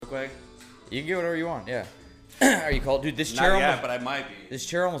quick? You can get whatever you want. Yeah. Are you cold, dude? This Not chair yet, almost. but I might be. This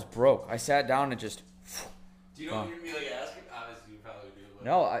chair almost broke. I sat down and just. Do you know what you're gonna be like asking? Obviously, you probably do. But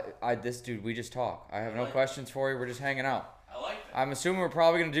No, this dude. We just talk. I have no questions for you. We're just hanging out. I like that. I'm assuming we're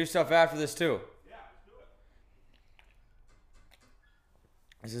probably gonna do stuff after this too. Yeah, let's do it.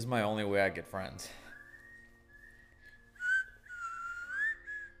 This is my only way I get friends.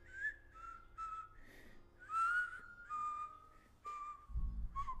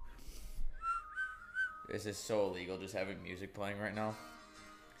 This is so illegal, just having music playing right now.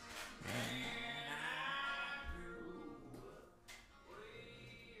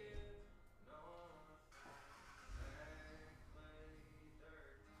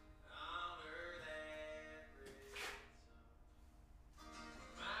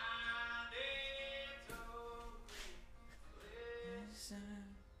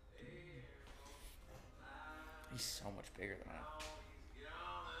 He's so much bigger than I.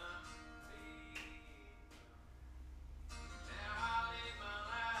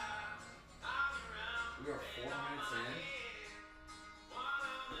 We are 4 minutes in,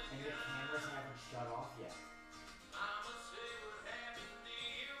 and the cameras haven't shut off yet.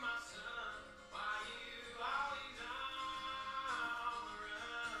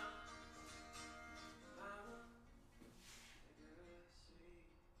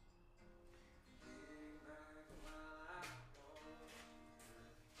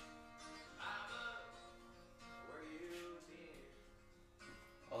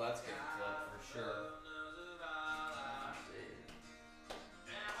 Oh, that's getting flipped for sure.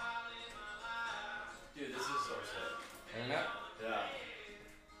 Dude, this is so sick. Internet? Yeah.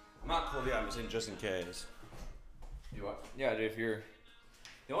 I'm not cold yet. I'm just saying just in case. Do what? Yeah, dude, if you're...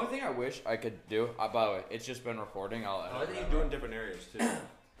 The only thing I wish I could do... by the way, it's just been recording. I'll edit I think it you do out. in different areas too.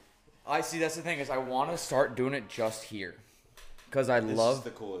 I see, that's the thing, is I want to start doing it just here. Because I This love... is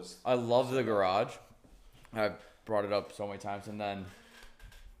the coolest. I love the garage. I've brought it up so many times, and then...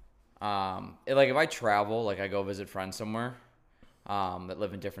 like, if I travel, like, I go visit friends somewhere that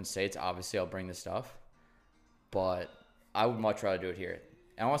live in different states, obviously I'll bring the stuff. But I would much rather do it here.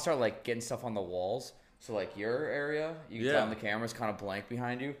 And I want to start, like, getting stuff on the walls. So, like, your area, you can tell the camera's kind of blank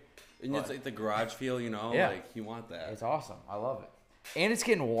behind you. And it's like the garage feel, you know? Yeah. Like, you want that. It's awesome. I love it. And it's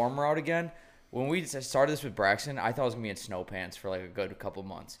getting warmer out again. When we started this with Braxton, I thought I was going to be in snow pants for, like, a good couple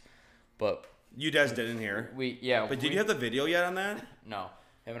months. But You guys didn't hear. But did you have the video yet on that? No.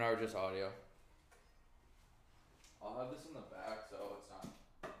 Him and I were just audio. I'll have this in the back so it's not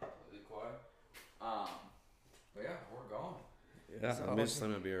completely quiet. But yeah, we're going. Yeah, So- I missed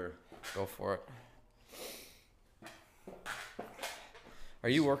some of beer. Go for it. Are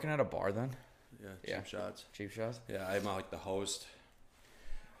you working at a bar then? Yeah, Yeah. cheap shots. Cheap shots? Yeah, I'm like the host.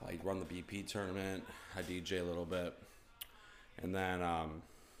 I run the BP tournament. I DJ a little bit. And then,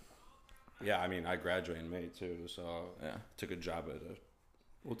 yeah, I mean, I graduated in May too, so Yeah. took a job at a...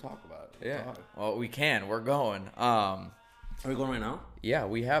 We'll talk about it. Yeah. Talk. Well, we can. We're going. Are we going right now? Yeah,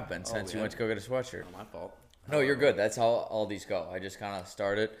 we have been since we you went to go get a sweatshirt. Not my fault. No, you're good. That's how all these go. I just kind of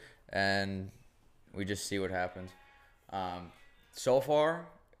start it, and we just see what happens. So far,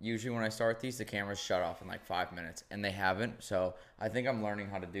 usually when I start these, the cameras shut off in like 5 minutes, and they haven't. So I think I'm learning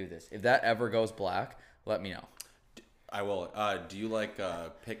how to do this. If that ever goes black, let me know. I will. Do you like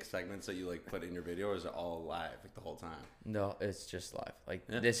pick segments that you like put in your video, or is it all live like the whole time? No, it's just live. Like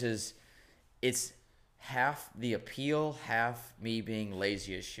Yeah. it's half the appeal, half me being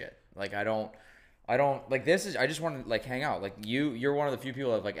lazy as shit. Like I don't like this is. I just want to like hang out. Like you're one of the few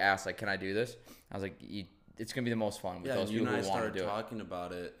people that like asked like, can I do this? I was like, it's gonna be the most fun with Yeah, those you people and I who want to started do it. talking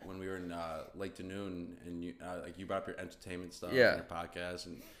about it when we were in Lake Danoon, and you like you brought up your entertainment stuff, Yeah. and your podcast,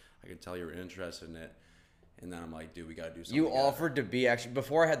 and I could tell you were interested in it. And then I'm like, dude, we gotta do something. You together. offered to be actually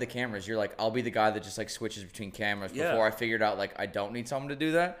before I had the cameras. You're like, I'll be the guy that just like switches between cameras. Yeah. Before I figured out like I don't need someone to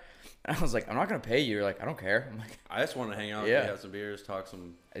do that. And I was like, I'm not gonna pay you. You're like, I don't care. I'm like, I just want to hang out, Yeah. have some beers, talk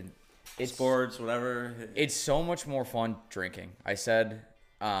some it's sports, whatever. It's so much more fun drinking. I said,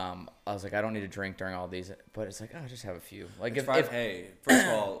 I was like, I don't need to drink during all these, but it's like, oh, just have a few. Like It's Friday. Hey, first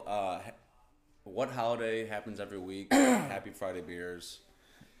of all, what holiday happens every week? Happy Friday beers.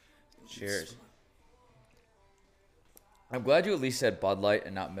 cheers. I'm glad you at least said Bud Light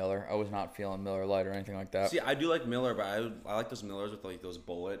and not Miller. I was not feeling Miller Light or anything like that. See, I do like Miller, but I like those Millers with like those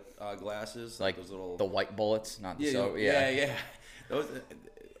bullet glasses, like those little the white bullets, not the yeah. Those,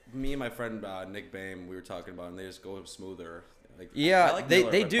 me and my friend Nick Bame, we were talking about, and they just go smoother. Like Yeah, I like they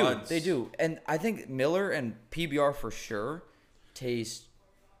Miller, but do. Bud's- They do. And I think Miller and PBR for sure taste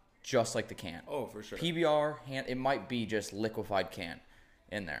just like the can. Oh, for sure. PBR, it might be just liquefied can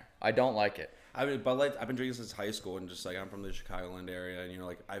in there. I don't like it. I mean, Bud Light. I've been drinking since high school, and just like I'm from the Chicagoland area, and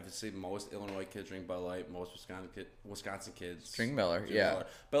like I've seen most Illinois kids drink Bud Light, most Wisconsin kids Drink Miller, drink yeah. Miller.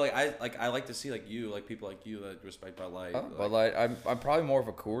 But I like to see like people like you that respect Bud Light. Oh, like, Bud Light. I'm probably more of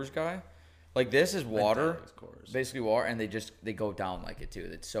a Coors guy. Like this is water, Coors. basically water, and they go down like it too.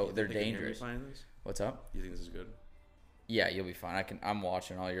 It's so they're Think you can hear me dangerous. fine in this? What's up? You think this is good? Yeah, you'll be fine. I'm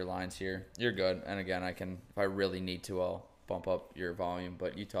watching all your lines here. You're good. And again, I can if I really need to, I'll bump up your volume.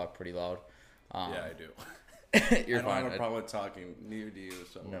 But you talk pretty loud. Yeah, I do. You're I don't fine. have a problem with talking. Neither do you.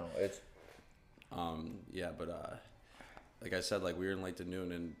 So No, it's yeah, but like I said, like we were in late to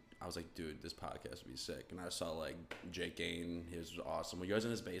noon, and I was like, dude, this podcast would be sick. And I saw like Jake Gain, his was awesome. Were you guys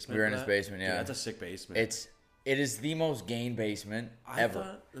in his basement? We were in for his that? basement, yeah. Dude, that's a sick basement. it is the most gain basement I ever.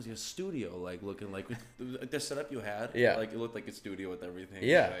 thought it was like a studio, like looking like the setup you had. Yeah. like it looked like a studio with everything.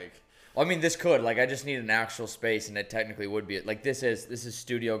 Yeah. like I mean, this could I just need an actual space, and it technically would be like this is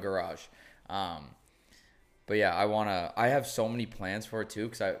studio garage. But yeah, I have so many plans for it too,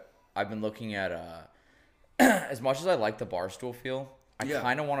 because I've been looking at as much as I like the Barstool feel, I Yeah.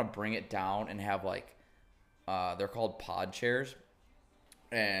 kind of want to bring it down and have like they're called pod chairs,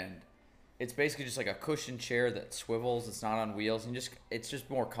 and it's basically just like a cushion chair that swivels. It's not on wheels, and it's just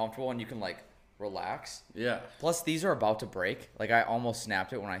more comfortable, and you can like relax. yeah. Plus, these are about to break. Like I almost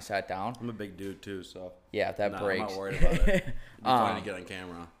snapped it when I sat down. I'm a big dude too, so Yeah, if that nah, breaks. I'm not worried about it. It'd be fun to get on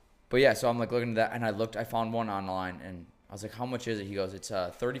camera. But yeah, so I'm like looking at that, and I found one online, and I was like, "How much is it?" He goes, "It's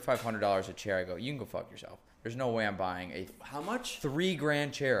 $3,500 a chair." I go, "You can go fuck yourself. There's no way I'm buying a How much?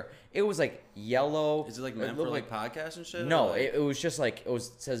 $3,000 chair." It was like yellow. Is it like meant for looked like podcasts and shit? No, or, like, it was just like it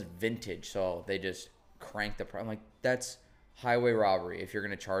says vintage, so they just cranked the price. I'm like, that's highway robbery if you're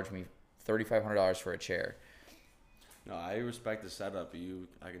gonna charge me $3,500 for a chair. No, I respect the setup.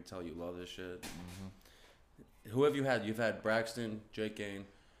 I can tell you love this shit. Mm-hmm. Who have you had? You've had Braxton, Jake Gain.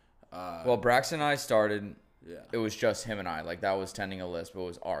 Well, Braxton and I started. Yeah. It was just him and I. Like that was tending a list, but it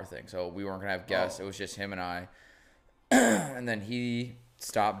was our thing. So we weren't gonna have guests. Oh. It was just him and I. And then he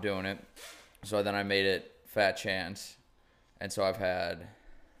stopped doing it. So then I made it Fat Chance. And so I've had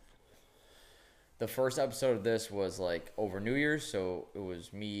the first episode of this was like over New Year's, so it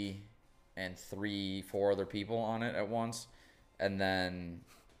was me and 4 other people on it at once. And then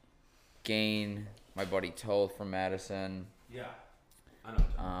Gain, my buddy Toth from Madison. Yeah. I know.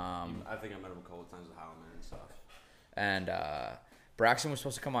 I think I met him a couple of times with Howman and stuff. And Braxton was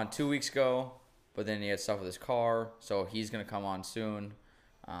supposed to come on 2 weeks ago, but then he had stuff with his car, so he's gonna come on soon.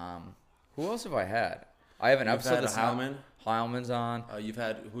 Who else have I had? I have an You've episode had that's Heilman? Heilman's on. You've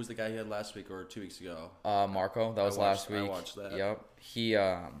had who's the guy you had last week or 2 weeks ago? Marco, that was last week. I watched that. Yep. He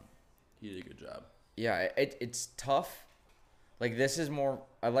He did a good job. yeah, it's tough. Like this is more.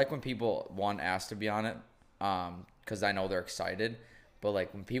 I like when people ask to be on it, because I know they're excited. But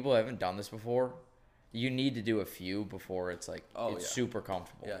like when people haven't done this before, you need to do a few before it's like it's super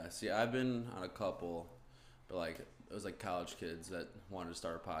comfortable. Yeah, see, I've been on a couple, but like it was like college kids that wanted to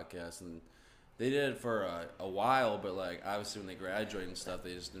start a podcast, and they did it for a while. But like obviously when they graduate and stuff,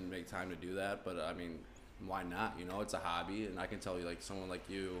 they just didn't make time to do that. But I mean, why not? You know, it's a hobby, and I can tell you, like someone like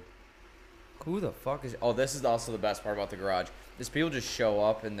you. Who the fuck is? Oh, this is also the best part about the garage. Is people just show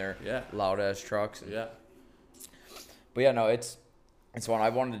up in their loud ass trucks. Yeah. But yeah, no, it's fun.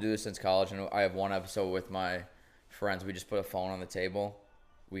 I've wanted to do this since college, and I have one episode with my friends. We just put a phone on the table.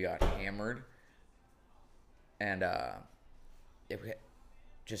 We got hammered, and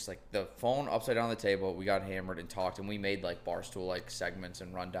just like the phone upside down on the table. We got hammered and talked, and we made like Barstool like segments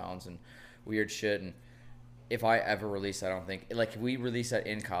and rundowns and weird shit. And if I ever released, I don't think like if we released that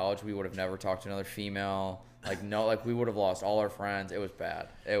in college, we would have never talked to another female. Like no, like we would have lost all our friends. It was bad.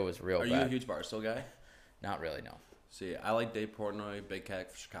 It was real Are bad. you a huge Barstool guy? Not really, no. See, I like Dave Portnoy, Big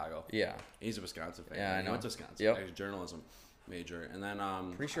Cat from Chicago. Yeah. He's a Wisconsin fan. Yeah, I He know. went to Wisconsin. Yep. He's a journalism major, and then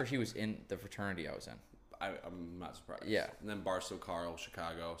Pretty sure he was in the fraternity I was in. I'm not surprised. Yeah. And then Barstool Carl,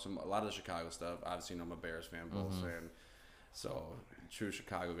 Chicago. A lot of the Chicago stuff. Obviously, I'm a Bears fan, Bulls fan. So, true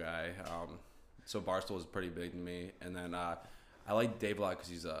Chicago guy. So, Barstool is pretty big to me. And then I like Dave a lot because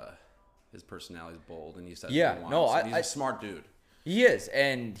his personality is bold and he says Yeah, what he no, wants. He's I- a smart dude. He is,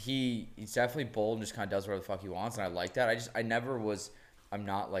 and he's definitely bold and just kind of does whatever the fuck he wants, and I like that. I'm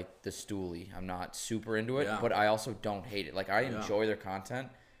not like the Stoolie. I'm not super into it, Yeah. but I also don't hate it. Like I enjoy their content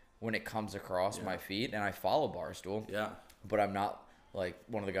when it comes across my feed, and I follow Barstool. Yeah. But I'm not like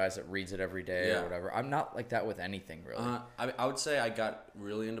one of the guys that reads it every day or whatever. I'm not like that with anything really. I would say I got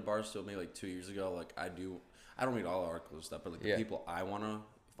really into Barstool maybe like 2 years ago. Like I don't read all the articles and stuff, but like the people I want to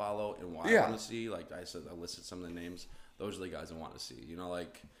follow and why I want to see, like I said, I listed some of the names. Those are the guys I want to see. You know,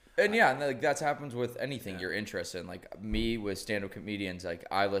 like. And yeah, and like that happens with anything you're interested in. Like me with stand-up comedians, like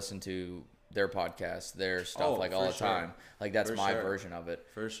I listen to their podcast, their stuff Oh, like all for the sure. time. Like that's For my sure. version of it.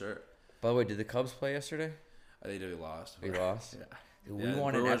 For sure. By the way, did the Cubs play yesterday? I think we lost. We lost. Yeah. Dude, we Yeah,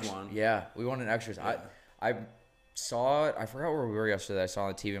 won in Brewers extra. won. Yeah, we won in extras. Yeah. I saw it. I forgot where we were yesterday. I saw on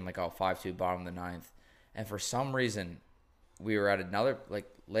the TV. I'm like, oh, 5-2, bottom of the ninth. And for some reason, we were at another like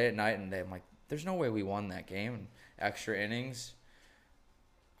late at night, and I'm like, there's no way we won that game. And extra innings.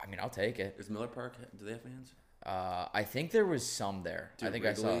 I mean, I'll take it. Is Miller Park? Do they have fans? I think there was some there. Dude, I think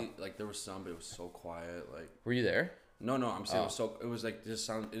I saw. Like there was some, but it was so quiet. Like Were you there? no, I'm saying Oh. it was so. It was like just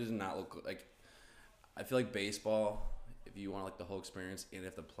sound. It does not look like. I feel like baseball. If you want like the whole experience, and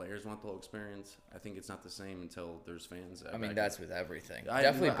if the players want the whole experience, I think it's not the same until there's fans. I mean, that's with everything. I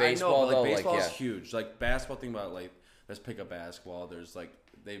Definitely know, baseball but, though. baseball is like, yeah. huge. Like basketball, think about like let's pick up basketball. There's like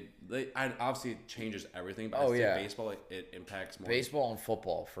obviously it changes everything. But I Oh, think yeah. baseball it impacts more. Baseball and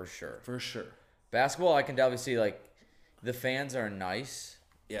football for sure. For sure. Basketball, I can definitely see like the fans are nice,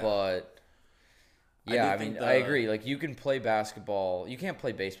 Yeah. but I yeah, do I think mean, I agree. Like you can play basketball, you can't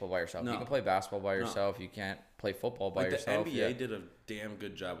play baseball by yourself. You No. can play basketball by yourself. You can't play football by Like yourself. the NBA did a damn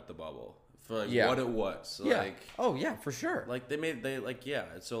good job with the bubble for like Yeah. what it was. Yeah. Like Oh yeah, for sure. like yeah.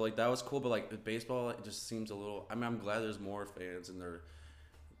 So like that was cool, but like with baseball, it just seems a little. I mean, I'm glad there's more fans, and there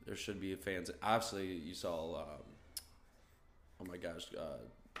should be fans. Obviously, you saw. Oh my gosh,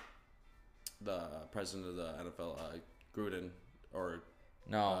 the president of the NFL, Gruden, or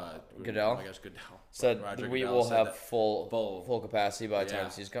No, Gruden, Goodell Oh my gosh, Goodell said Roger we Goodell will said have that. full capacity by the time Yeah.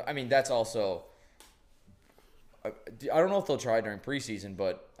 the season comes. I mean, that's also. I don't know if they'll try during preseason,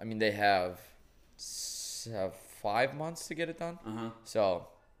 but I mean they have 5 months to get it done. So,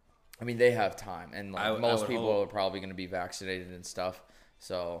 I mean they have time, and like, I most would people hope- are probably going to be vaccinated and stuff.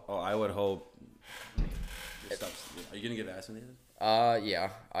 So, Oh, I would hope. Are you gonna get vaccinated? yeah,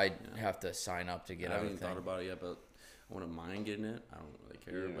 I have to sign up to get I haven't even everything. thought about it yet, but I wouldn't mind getting it. I don't really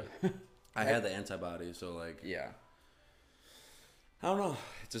care, but I had the antibodies, so like Yeah, I don't know.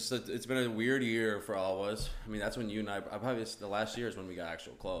 It's been a weird year for all of us. I mean, that's when you and I probably the last year is when we got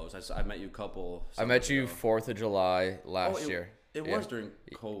actual close. I met you a couple. I met you ago. 4th of July last Oh, year. It Yeah. was during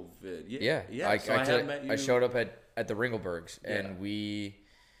COVID. Yeah, yeah. So I have met you. I showed up at the Ringelbergs, and Yeah.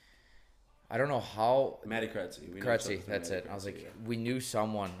 I don't know how. Maddie Kretzy. We know each Kretzy, other through that's Maddie it. I was Kretzy, like, yeah. we knew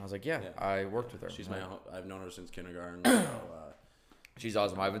someone. I was like, yeah, Yeah. I worked with her. She's Like, I've known her since kindergarten. So, she's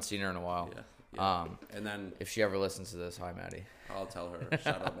awesome. I haven't seen her in a while. yeah. And then If she ever listens to this, hi Maddie. I'll tell her.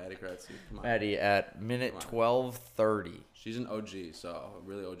 Shout out Maddie Kretzy. Come on. Maddie at minute Come on. 12:30. She's an OG, so a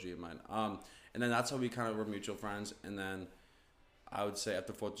really OG of mine. And then that's how we kind of were mutual friends. And then I would say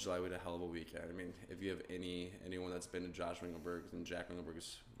after 4th of July, we had a hell of a weekend. I mean, if you have anyone that's been to Josh Ringelberg's and Jack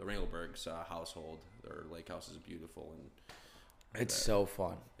the Ringelberg's household, their lake house is beautiful. And It's so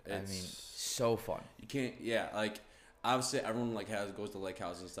fun. I mean, It's- so fun. you can't, yeah, like obviously everyone like goes to lake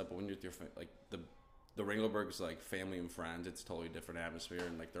house and stuff, but when you're with your like the Ringelberg's like family and friends, it's a totally different atmosphere,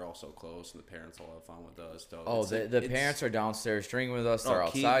 and like they're all so close, and the parents all have fun with us. So Oh, it's, like, the it's- parents are downstairs drinking with us. They're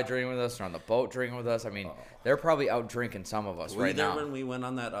Oh, Keith- outside drinking with us. They're on the boat drinking with us. I mean, they're probably out drinking some of us Were you right there now. when we went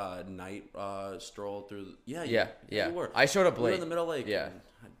on that night stroll through? Yeah, you yeah. were. I showed up We were late. in the middle lake. Yeah. and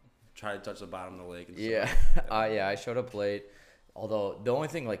I tried to touch the bottom of the lake. And Yeah, stuff. yeah. I showed up late. Although the only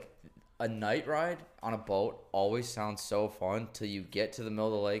thing, like, a night ride on a boat always sounds so fun till you get to the middle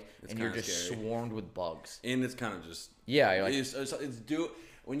of the lake and you're kinda just scary. swarmed with bugs. And it's kind of just Yeah, you're like, it's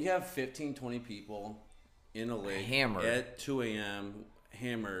when you have 15, 20 people in a lake Hammered. at 2 a.m.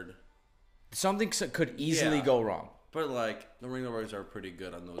 hammered. something could easily Yeah. go wrong. But like the Ringelbergs are pretty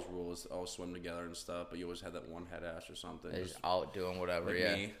good on those rules. All swim together and stuff. But you always have that one head ass or something. They're Just just out doing whatever. like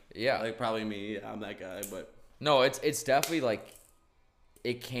Yeah, me. yeah. Like probably me. I'm that guy. But No, it's definitely like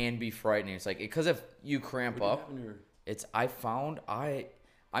it can be frightening. It's like because if you cramp what do you up, have in your- it's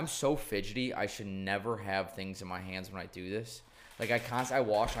I'm so fidgety. I should never have things in my hands when I do this. Like I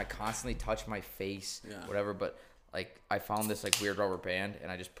wash and I constantly touch my face, Yeah. whatever. But like I found this like weird rubber band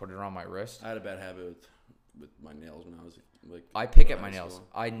and I just put it around my wrist. I had a bad habit with my nails when I was like. I pick in at my high nails. school.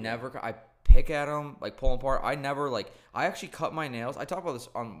 I pick at them, like pull them apart. I never like. I actually cut my nails. I talked about this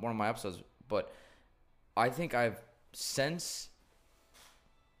on one of my episodes, but I think since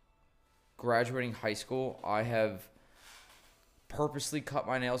graduating high school, I have purposely cut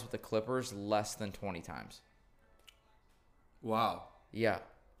my nails with the clippers less than 20 times. Wow. Yeah,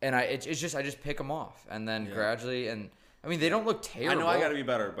 and it's just I just pick them off and then Yeah. gradually and I mean they don't look I terrible. know I got to be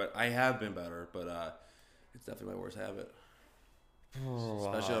better, but I have been better. But it's definitely my worst habit.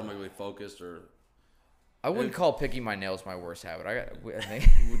 Especially when I'm really focused or I wouldn't call picking my nails my worst habit. I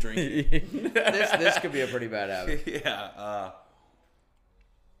think drinking. this could be a pretty bad habit. Yeah.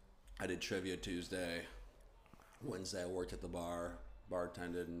 I did trivia Tuesday. Wednesday I worked at the bar.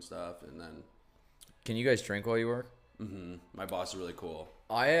 bartended and stuff, and then Can you guys drink while you work? my boss is really cool.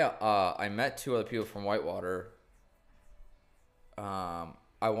 I met 2 other people from Whitewater. I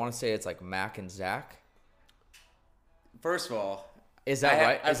want to say it's like Mac and Zach. First of all, Is that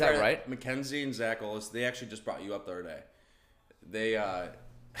right? Is that right? Mackenzie and Zach Ollis, they actually just brought you up the other day.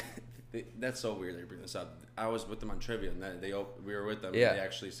 That's so weird they bring this up. I was with them on trivia, and then we were with them. Yeah. And they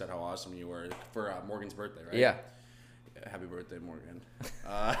actually said how awesome you were for Morgan's birthday, right? Yeah. Happy birthday, Morgan.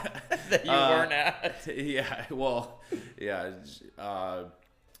 That you weren't at. Yeah. Well, yeah.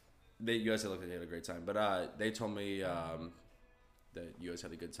 You guys looked like you had a great time, but they told me that you guys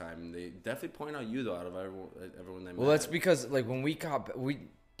had a good time. And they definitely point out you though out of everyone they met. Well, that's because like when we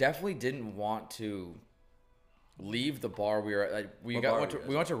definitely didn't want to leave the bar we were at. Like, we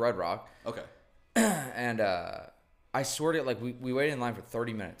went to Red Rock. Okay. And I swear to, like, we waited in line for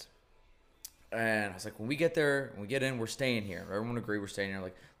 30 minutes. And I was like, when we get there, when we get in, we're staying here. Everyone agreed we're staying here.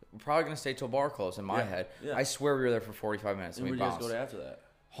 Like, we're probably going to stay till bar close in my head. Yeah. I swear we were there for 45 minutes. And we where did you guys go to after that?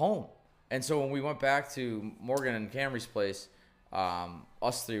 Home. And so when we went back to Morgan and Camry's place,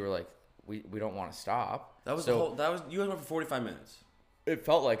 us 3 were like, we don't want to stop. That was you guys went for 45 minutes. It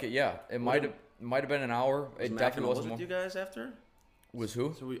felt like it, yeah. It might have been an hour. It definitely wasn't more. With you guys after? Was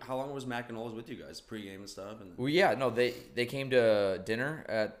who? So how long was Mac and Oles with you guys? Pregame and stuff? Well, yeah, no, they came to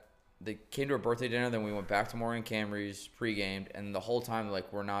dinner they came to a birthday dinner, then we went back to Morgan Camry's, pre-gamed, and the whole time,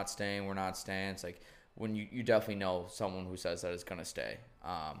 like, we're not staying. It's like, when you definitely know someone who says that is going to stay.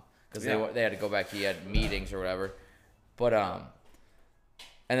 Because they had to go back, he had meetings or whatever. But, and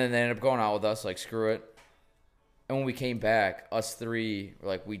then they ended up going out with us, like, screw it. And when we came back, us 3 were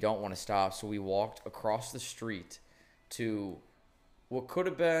like, we don't want to stop, so we walked across the street to what could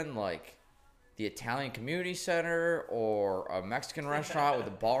have been, like, the Italian Community Center or a Mexican restaurant with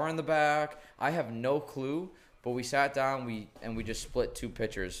a bar in the back. I have no clue, but we sat down we just split 2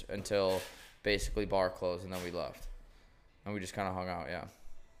 pitchers until basically bar closed, and then we left. And we just kind of hung out, yeah.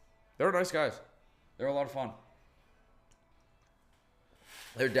 They were nice guys. They were a lot of fun.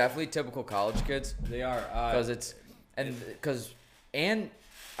 They're definitely typical college kids. They are. And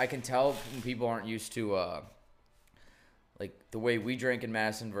I can tell when people aren't used to like the way we drink in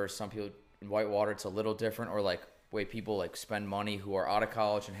Madison versus some people in Whitewater, it's a little different, or like way people like spend money who are out of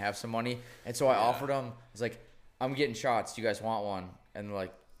college and have some money. And so I offered them, I was like, I'm getting shots. Do you guys want one? And they're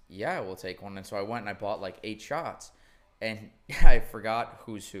like, yeah, we'll take one. And so I went and I bought like 8 shots, and I forgot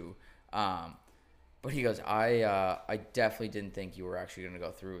who's who. But he goes, I definitely didn't think you were actually going to go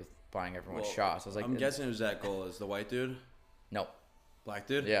through with buying everyone's shots. I was like, I'm guessing it was that goal. Is the white dude? No. Black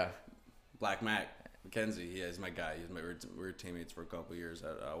dude? Yeah. Black Mac. Mackenzie, he's my guy. We were teammates for a couple years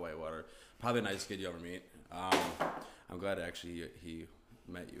at Whitewater. Probably the nicest kid you ever meet. I'm glad actually he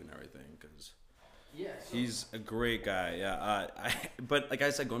met you and everything, because he's a great guy. Yeah. But like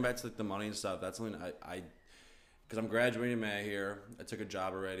I said, going back to like the money and stuff, that's something I because I'm graduating May here. I took a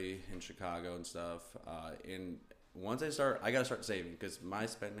job already in Chicago and stuff. And once I gotta start saving, because my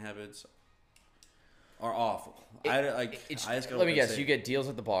spending habits are awful. Let me guess. You get deals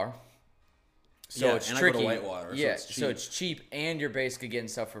at the bar. So it's and tricky. I go to Whitewater. Yeah, so it's cheap, and you're basically getting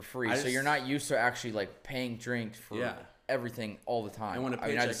stuff for free. So you're not used to actually like paying drinks for everything all the time. And when a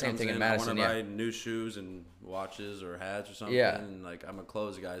paycheck I did the same thing in Madison, I want Madison. to buy new shoes and watches or hats or something. Yeah. And like I'm a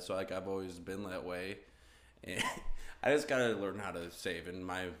clothes guy, so like I've always been that way. And I just gotta learn how to save, and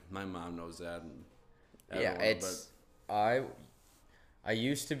my mom knows that. I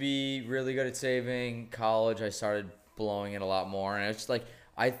used to be really good at saving. College, I started blowing it a lot more, and it's like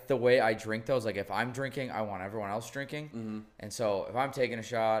the way I drink those, like if I'm drinking, I want everyone else drinking, and so if I'm taking a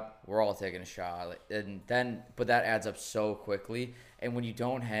shot, we're all taking a shot, but that adds up so quickly. And when you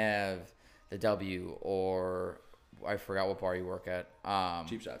don't have the W, or I forgot what bar you work at,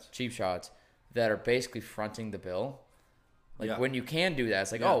 cheap shots that are basically fronting the bill, like when you can do that,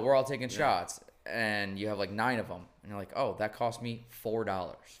 it's like, oh, we're all taking shots, and you have like 9 of them, and you're like, oh, that cost me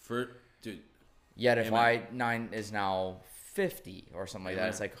 $4 dude. Yet if 9 is now 50 or something like that,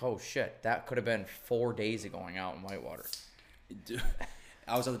 it's like, oh shit, that could have been 4 days of going out in Whitewater. Dude,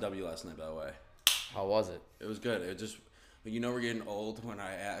 I was at the W last night, by the way. How was it? It was good. It just, we're getting old. When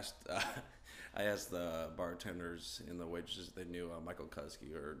I asked the bartenders and the waitresses if they knew Michael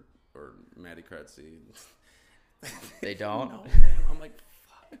Kuski or Maddie Kretzy. They don't. No, I'm like,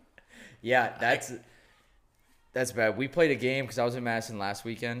 fuck. Yeah, that's bad. We played a game because I was in Madison last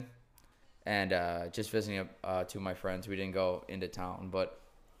weekend. And just visiting 2 of my friends. We didn't go into town, but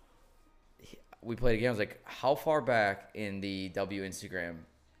we played a game. I was like, how far back in the W Instagram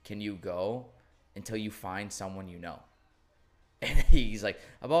can you go until you find someone you know? And he's like,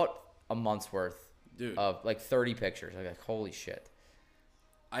 about a month's worth of like 30 pictures. I'm like, holy shit.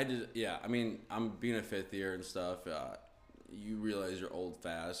 I did. Yeah, I mean, I'm being a fifth year and stuff. You realize you're old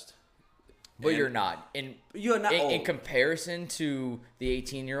fast. But And you're not. You're not in old. comparison to the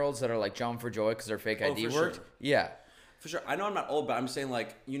 18-year-olds that are like jumping for joy because their fake ID for worked. sure. Yeah. For sure. I know I'm not old, but I'm saying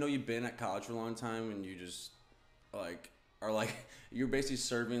like, you've been at college for a long time and you just like are like you're basically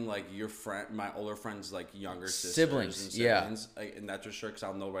serving like your friend, my older friends, like younger sisters Siblings, and yeah. siblings, and that's for sure because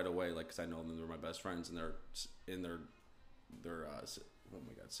I'll know right away, like because I know them, they're my best friends and they're in their oh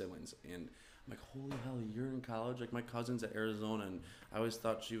my god, siblings, and I'm like, holy hell, you're in college? Like my cousin's at Arizona, and I always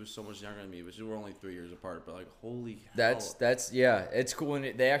thought she was so much younger than me, but we were only 3 years apart. But like, holy hell, That's yeah, it's cool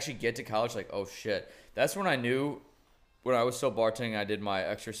when they actually get to college. Like, oh shit, that's when I knew. When I was still bartending, I did my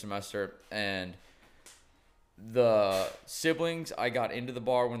extra semester, and the siblings I got into the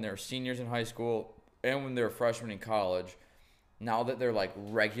bar when they were seniors in high school and when they were freshmen in college. Now that they're like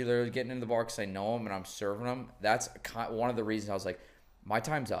regularly getting into the bar because I know them and I'm serving them, that's one of the reasons I was like, my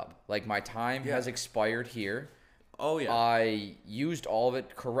time's up. Like my time has expired here. Oh yeah, I used all of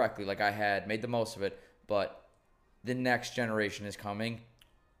it correctly. Like I had made the most of it, but the next generation is coming.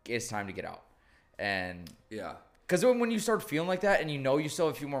 It's time to get out. And yeah. because when you start feeling like that and you know you still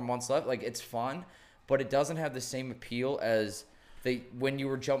have a few more months left, like it's fun, but it doesn't have the same appeal as when you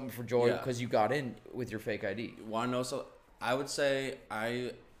were jumping for joy because you got in with your fake ID. Want to know? So I would say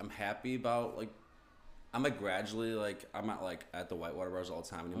I'm happy about like I'm like gradually like I'm not like at the whitewater bars all the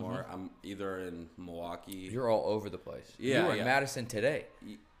time anymore. I'm either in Milwaukee. You're all over the place. Yeah, you were in Madison today.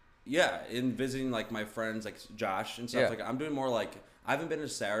 Yeah, in visiting like my friends like Josh and stuff. Yeah. Like I'm doing more like I haven't been to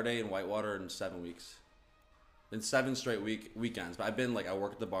Saturday in Whitewater in 7 weeks. In 7 straight weekends, but I've been like I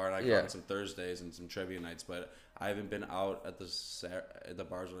work at the bar and I go on some Thursdays and some trivia nights, but I haven't been out at the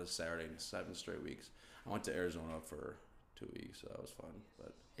bars on a Saturday in 7 straight weeks. I went to Arizona for 2 weeks, so that was fun.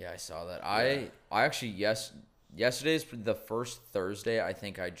 But yeah, I saw that. I actually yesterday's the first Thursday I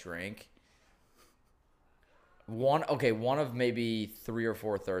think I drank. One of maybe 3 or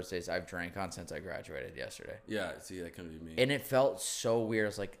 4 Thursdays I've drank on since I graduated yesterday. yeah, see that couldn't be me. And it felt so weird. I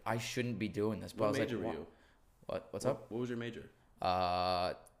was like, I shouldn't be doing this. But What I was major like, were you? What's up? What was your major?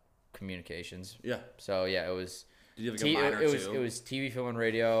 Communications. Yeah. So yeah, it was. Did you have like a minor too? It was TV, film, and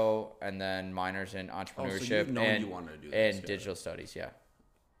radio, and then minors in entrepreneurship you've known and you wanted to do this, and yeah. digital studies. Yeah.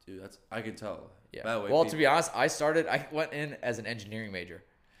 Dude, I could tell. Yeah. By the way, Well, to be honest, I went in as an engineering major.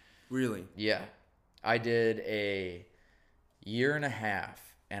 really? Yeah. I did a year and a half,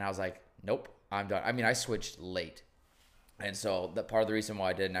 and I was like, nope, I'm done. I mean, I switched late, and so that part of the reason why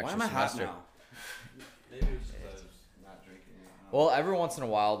I did an extra Why am I hot semester. now? Maybe it's just because I was not drinking. Well, every once in a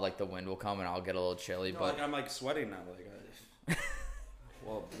while, like the wind will come and I'll get a little chilly, No, but like I'm like sweating now. Like,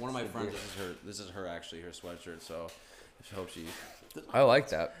 well, one of my friends, this is her actually, her sweatshirt. So I hope she. I like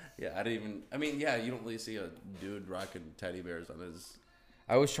that. Yeah, I didn't even. I mean, yeah, you don't really see a dude rocking teddy bears on his.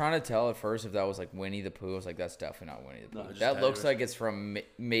 I was trying to tell at first if that was like Winnie the Pooh. I was like, that's definitely not Winnie the No, Pooh. just That teddy looks bears. like it's from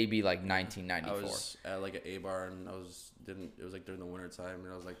maybe like I 1994. was at like an A bar and it was like during the winter time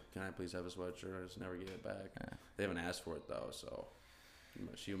and I was like, can I please have a sweatshirt? I just never gave it back. Yeah. They haven't asked for it though, so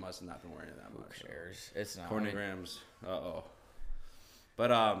she must have not been wearing it that much. Who cares? It's not. Courtney Grams. Uh-oh.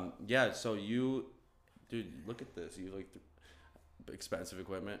 But yeah, so dude, look at this. You like the expensive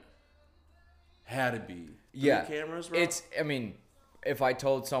equipment. Had to be. 3 cameras, bro. I mean, if I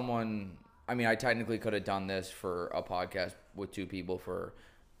told someone, I mean, I technically could have done this for a podcast with 2 people for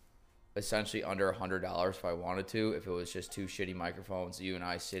essentially under $100 if I wanted to. If it was just 2 shitty microphones, you and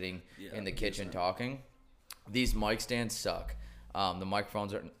I sitting in the kitchen talking. These mic stands suck. The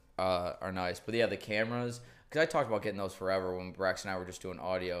microphones are nice, but yeah, the cameras. Because I talked about getting those forever when Brax and I were just doing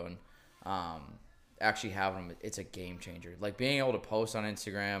audio, and actually having them, it's a game changer. Like being able to post on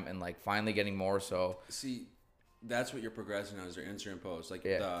Instagram and like finally getting more so. See, that's what you're progressing on is your Instagram posts, like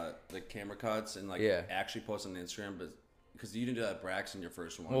Yeah. the camera cuts and like actually post on Instagram, but because you didn't do that at Braxton your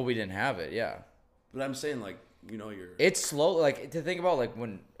first one. Well, we didn't have it, yeah. But I'm saying like you're. It's slow. Like to think about, like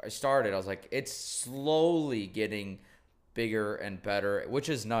when I started, I was like, it's slowly getting bigger and better, which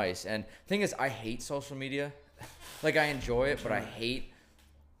is nice. And the thing is, I hate social media. Like I enjoy it, but I hate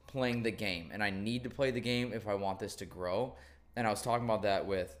playing the game, and I need to play the game if I want this to grow. And I was talking about that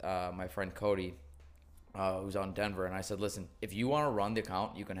with my friend Cody, who's out in Denver, and I said, listen, if you want to run the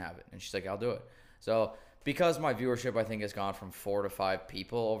account, you can have it. And she's like, I'll do it. So because my viewership, I think, has gone from 4 to 5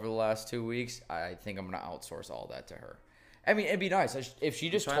 people over the last 2 weeks, I think I'm going to outsource all that to her. I mean, it'd be nice. If she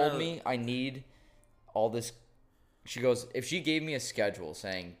just told me I need all this, she goes, if she gave me a schedule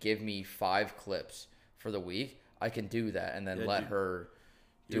saying, give me 5 clips for the week, I can do that and then let her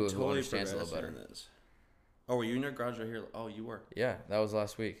do it who understands a little better. Oh, were you in your garage right here? Oh, you were. Yeah, that was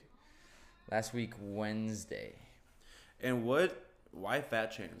last week. Last week, Wednesday. And what Why Fat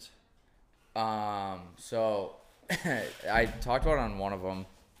Chance? So I talked about it on one of them.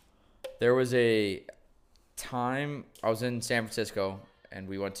 There was a time I was in San Francisco and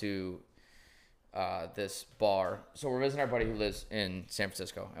we went to this bar. So we're visiting our buddy who lives in San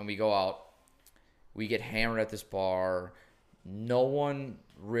Francisco, and we go out. We get hammered at this bar. No one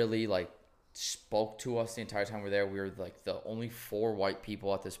really like spoke to us the entire time we were there. We were like the only 4 white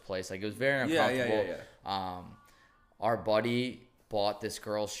people at this place. Like it was very uncomfortable. Yeah. Our buddy bought this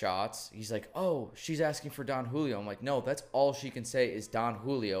girl shots. He's like, "Oh, she's asking for Don Julio." I'm like, "No, that's all she can say is Don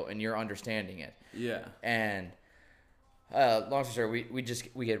Julio, and you're understanding it." Yeah. And long story short,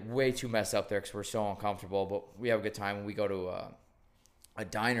 we get way too messed up there because we're so uncomfortable. But we have a good time, and we go to a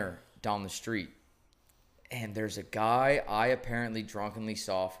diner down the street. And there's a guy I apparently drunkenly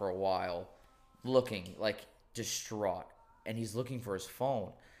saw for a while looking like distraught. And he's looking for his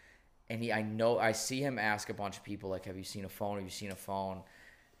phone. And I see him ask a bunch of people, like, have you seen a phone? Have you seen a phone?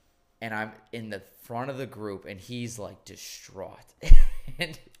 And I'm in the front of the group, and he's, like, distraught.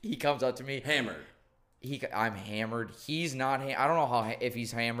 And he comes up to me. Hammered. I'm hammered. He's not. I don't know if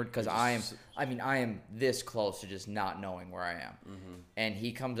he's hammered because I am this close to just not knowing where I am. Mm-hmm. And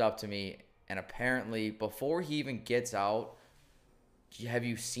he comes up to me. And apparently, before he even gets out, have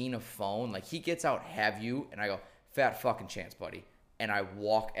you seen a phone? Like, he gets out, have you? And I go, fat fucking chance, buddy. And I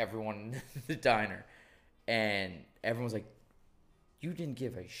walk everyone in the diner. And everyone's like, you didn't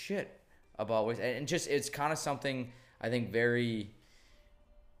give a shit about what... And just, it's kind of something, I think, very...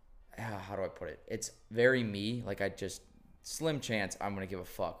 How do I put it? It's very me. Like, slim chance I'm going to give a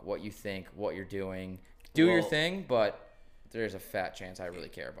fuck what you think, what you're doing. Do your thing, but... There's a fat chance I really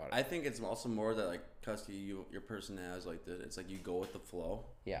care about it. I think it's also more that, like, Cusky, your personality is like this. It's like you go with the flow.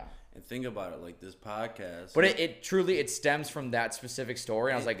 Yeah. And think about it, like this podcast. But it truly stems from that specific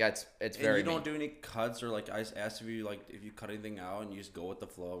story. And I was like, it's very. And you don't do any cuts or like I asked if you cut anything out and you just go with the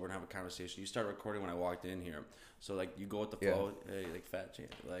flow. We're gonna have a conversation. You start recording when I walked in here, so like you go with the flow. Yeah. Hey, like fat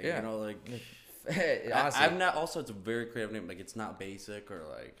chance, like you know, like. Honestly, I'm not. Also, it's a very creative name. Like it's not basic or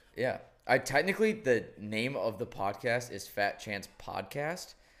like. Yeah. The name of the podcast is Fat Chance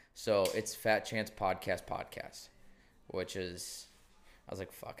Podcast. So it's Fat Chance Podcast, which is, I was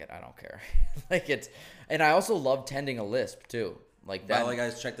like, fuck it. I don't care. And I also love Tending a Lisp too. Like that. By the way,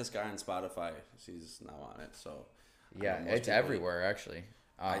 guys, check this guy on Spotify. He's now on it. So yeah, it's everywhere actually.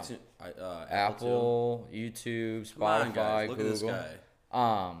 Apple, YouTube, Spotify, Come on, guys. Look Google. at this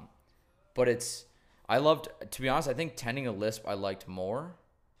guy. But I loved, to be honest, I think Tending a Lisp I liked more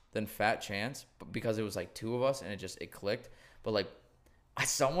than Fat Chance, but because it was like 2 of us and it clicked. But like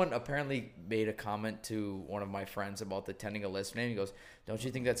someone apparently made a comment to one of my friends about the Tending a Lisp name. He goes, "Don't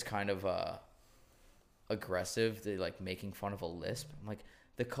you think that's kind of aggressive? They like making fun of a lisp?" I'm like,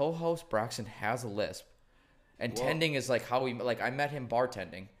 the co-host Braxton has a lisp, and tending is like how I met him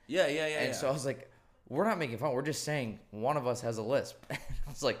bartending. Yeah. And so I was like, we're not making fun. We're just saying one of us has a lisp. I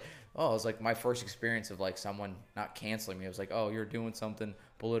was like, oh, it was like my first experience of like someone not canceling me. It was like, oh, you're doing something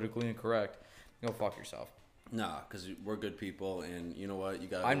politically incorrect. Go fuck yourself. Nah, because we're good people, and you know what? You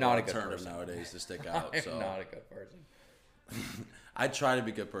got. I'm not a good person nowadays to stick out. I'm not a good person. I try to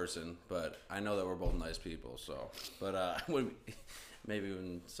be a good person, but I know that we're both nice people. So, but maybe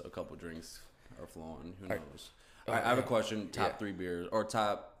when a couple drinks are flowing, who knows? I have a question. Top 3 beers or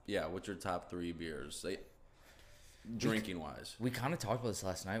top? Yeah, what's your top 3 beers? Drinking wise, we kind of talked about this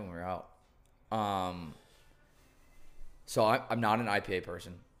last night when we were out. So I'm not an IPA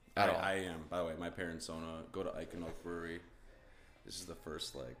person at all. I am. By the way, my parents go to Eikenoak Brewery. This is the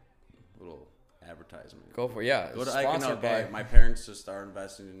first like little advertisement. Go for it. Yeah. Go to Sponsored Eikenoak. by. My parents just started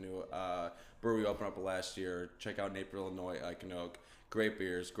investing in a new brewery opened up last year. Check out Napier, Illinois, Eikenoak. Great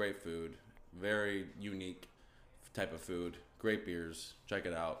beers, great food, very unique type of food. Great beers. Check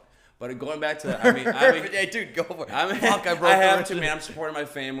it out. But going back to that, I mean, hey, dude, go for it. I have to, man. I'm supporting my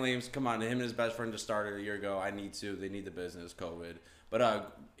family. Come on, him and his best friend just started a year ago. I need to. They need the business, COVID.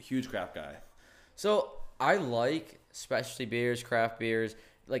 But huge craft guy. So I like specialty beers, craft beers.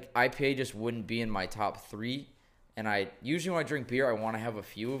 Like IPA just wouldn't be in my top 3. And I usually when I drink beer, I want to have a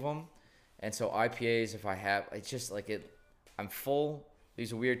few of them. And so IPAs, if I have, it's just like it. I'm full.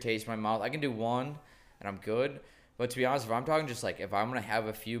 Leaves a weird taste in my mouth. I can do one, and I'm good. But to be honest, if I'm talking just like if I'm going to have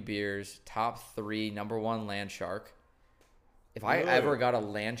a few beers, top 3, number 1, Land Shark. If I ever got a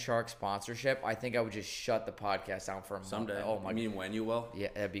Land Shark sponsorship, I think I would just shut the podcast down for a month. Someday. Oh my! You mean when you will? Yeah,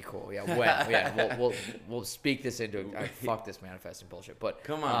 that'd be cool. Yeah, when? Yeah, we'll speak this into fuck this manifesting bullshit. But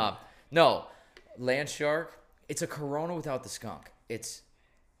come on, no, Land Shark. It's a Corona without the skunk. It's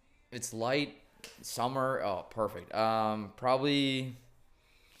light, summer. Oh, perfect. Probably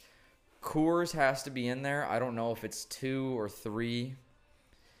Coors has to be in there. I don't know if it's 2 or 3.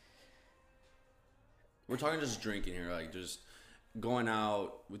 We're talking just drinking here, like just going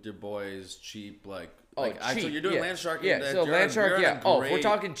out with your boys, cheap, like. Oh, like, cheap. So you're doing Land Shark. Yeah, so Land Shark, yeah. Oh, if we're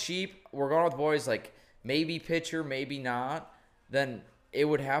talking cheap, we're going with boys, like maybe pitcher, maybe not. Then it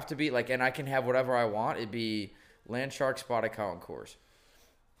would have to be like, and I can have whatever I want. It'd be Land Shark, Spotted Cow, and Coors.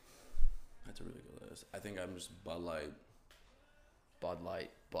 That's a really good list. I think I'm just Bud Light. Bud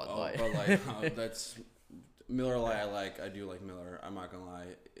Light. Bud Light. That's Miller Lite. I do like Miller. I'm not gonna lie.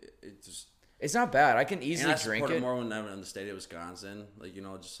 It just. It's not bad. I can easily drink it. More when I'm in the state of Wisconsin. Like,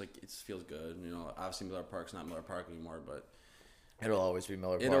 just like it feels good. Obviously Miller Park's not Miller Park anymore, but it'll always be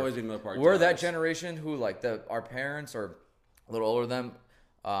Miller Park. It'll always be Miller Park. We're that generation who like our parents are a little older than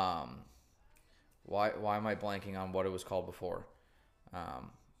them. Why am I blanking on what it was called before? I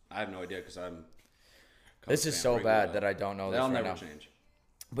have no idea because I'm. This is so bad that I don't know this right now. That'll never change.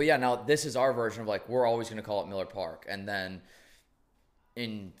 But yeah, now this is our version of like we're always going to call it Miller Park, and then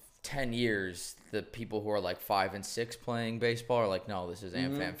in 10 years, the people who are like 5 and 6 playing baseball are like, no, this is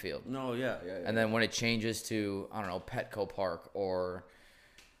AmFam Field. No, yeah. And then when it changes to, I don't know, Petco Park or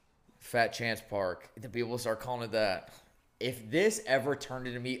Fat Chance Park, the people start calling it that. If this ever turned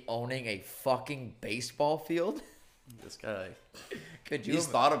into me owning a fucking baseball field, this guy, could you? He's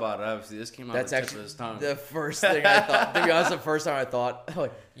thought about it. Obviously, this came out. That's the tip actually of his tongue. The first thing I thought. To be honest, the first time I thought, oh,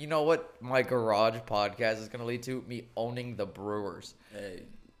 you know what, my garage podcast is going to lead to me owning the Brewers. Hey.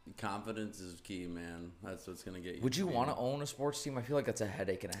 Confidence is key, man. That's what's gonna get you. Would you want to own a sports team? I feel like that's a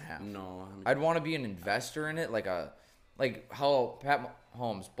headache and a half. No, I'd want to be an investor in it, like how Pat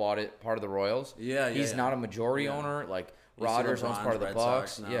Mahomes bought it, part of the Royals. Yeah, He's not a majority owner. Like Rodgers owns part of the Red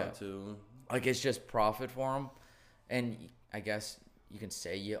Bucks. Sox now, yeah, too. Like it's just profit for him, and I guess you can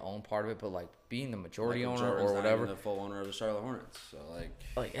say you own part of it, but like being the majority owner Jordan's or whatever, not even the full owner of the Charlotte Hornets. So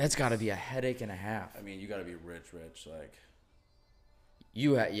like it's got to be a headache and a half. I mean, you got to be rich, like.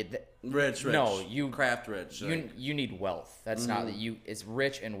 Rich. No, craft rich. You need wealth. That's not that you. It's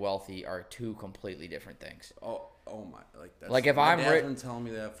rich and wealthy are two completely different things. Oh my! That's, like if my I'm dad's been telling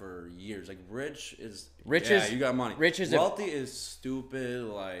me that for years. Like rich is you got money. Rich is wealthy is stupid.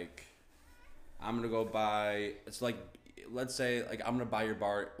 Like I'm gonna go buy. It's like let's say like I'm gonna buy your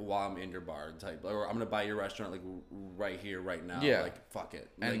bar while I'm in your bar type, or I'm gonna buy your restaurant like right here right now. Yeah. Like fuck it.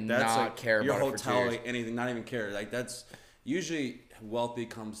 And like, that's not like care your about it hotel, for 2 years. like anything, not even care. Like that's usually. Wealthy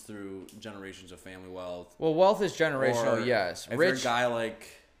comes through generations of family wealth. Well, wealth is generational, Or yes. If you're a guy like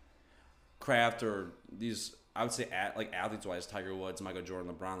Kraft or these, I would say like athletes wise, Tiger Woods, Michael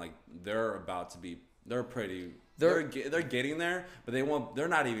Jordan, LeBron, like they're about to be, they're getting there, but they're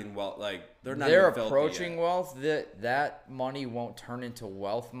not even they're approaching wealth. That money won't turn into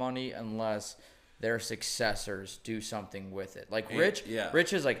wealth money unless their successors do something with it. Like Rich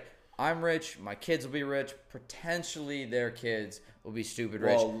is like, I'm rich, my kids will be rich, potentially their kids will be stupid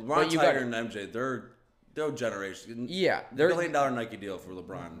rich. Well, Ron, Tiger, and MJ, they're generation. Yeah, they're $1 billion Nike deal for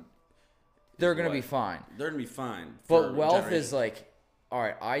LeBron. They're gonna be fine. They're gonna be fine. But wealth is like, all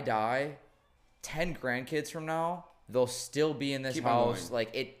right, I die, 10 grandkids from now, they'll still be in this house.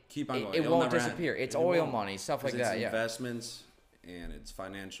 Like keep on going. It won't disappear. It's oil money, stuff like that. It's yeah, investments and it's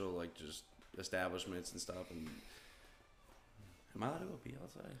financial, like just establishments and stuff. And am I allowed to go pee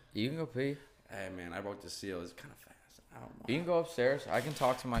outside? You can go pee. Hey man, I broke the seal. It's kind of fast. I don't know. You can go upstairs. I can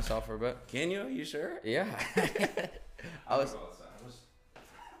talk to myself for a bit. Can you? You sure? Yeah.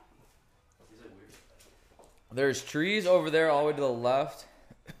 There's trees over there all the way to the left.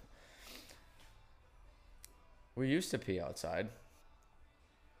 We used to pee outside.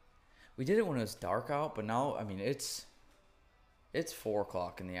 We did it when it was dark out, but now, I mean, it's 4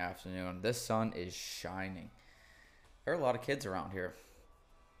 o'clock in the afternoon. This sun is shining. There are a lot of kids around here.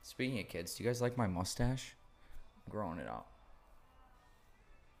 Speaking of kids, do you guys like my mustache? I'm growing it out.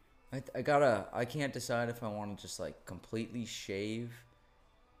 I can't decide if I want to just like completely shave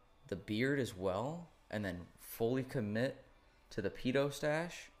the beard as well and then fully commit to the pedo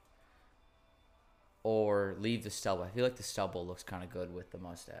stash or leave the stubble. I feel like the stubble looks kind of good with the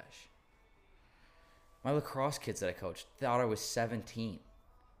mustache. My lacrosse kids that I coached thought I was 17.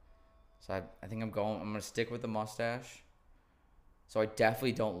 So I think I'm going to stick with the mustache. So I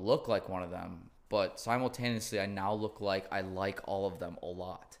definitely don't look like one of them, but simultaneously I now look like I like all of them a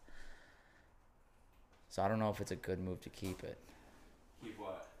lot. So I don't know if it's a good move to keep it. Keep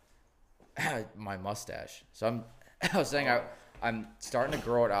what? My mustache. So I was saying I'm starting to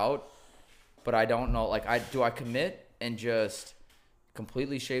grow it out, but I don't know. Like do I commit and just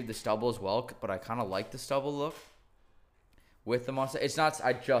completely shave the stubble as well? But I kind of like the stubble look with the mustache. It's not.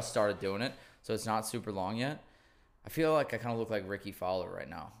 I just started doing it, so it's not super long yet. I feel like I kind of look like Ricky Fowler right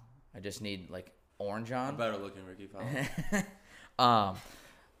now. I just need like orange A on. better looking Ricky Fowler.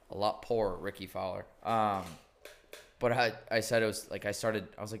 A lot poorer Ricky Fowler. But I said it was like I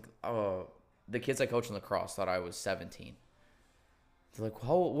was like, oh, the kids I coach in lacrosse thought I was 17. They're like,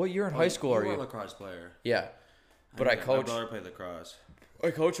 what year in high school are You you? were a lacrosse player. Yeah, but I My coach. brother played lacrosse.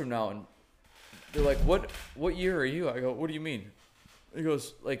 I coach him now, and they're like, what year are you? I go, what do you mean? He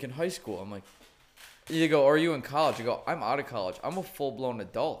goes, like in high school. I'm like, you go, are you in college? I go, I'm out of college. I'm a full blown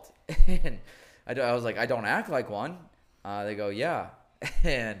adult. And I was like, I don't act like one. They go, yeah.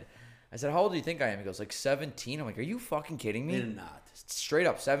 And I said, how old do you think I am? He goes, like 17. I'm like, are you fucking kidding me? You're not. Straight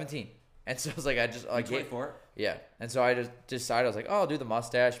up 17. And so I was like, You're 24. yeah. And so I just decided, I was like, oh, I'll do the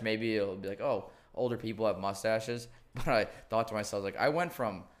mustache. Maybe it'll be like, oh, older people have mustaches. But I thought to myself, like, I went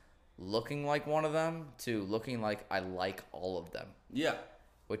from looking like one of them to looking like I like all of them, Yeah.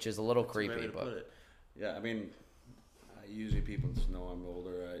 which is a little That's a great creepy. way to But put it. Yeah, I mean, usually people just know I'm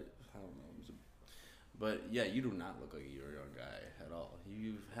older. I don't know. But yeah, you do not look like you're a young guy at all.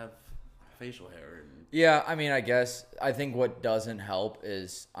 You have facial hair and yeah, I mean, I think what doesn't help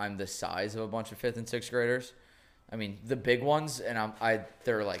is I'm the size of a bunch of 5th and 6th graders. I mean, the big ones, and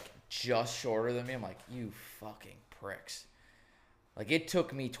they're like just shorter than me. I'm like, you fucking pricks. Like, it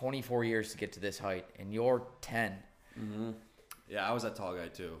took me 24 years to get to this height, and you're 10. Mm-hmm. Yeah, I was that tall guy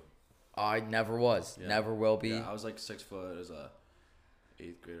too. I never was. Yeah. Never will be. Yeah, I was like 6 foot as a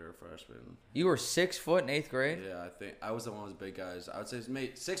 8th grader or freshman. You were 6 foot in 8th grade? Yeah, I think I was the one of those big guys. I would say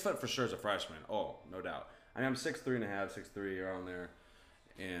 6 foot for sure as a freshman. Oh, no doubt. I mean, I'm 6'3" and a half, 6'3" around there,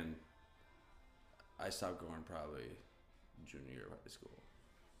 and I stopped growing probably junior year of high school.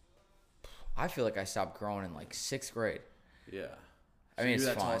 I feel like I stopped growing in like 6th grade. Yeah. I mean, were you it's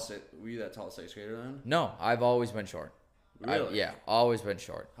that fine. were you that tall 6th grader then? No, I've always been short. Really? Yeah, always been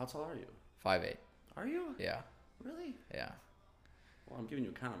short. How tall are you? 5'8". Are you? Yeah, Really? yeah. Well, I'm giving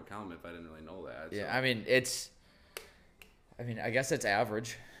you kind of a compliment if I didn't really know that. Yeah, so I mean, I guess it's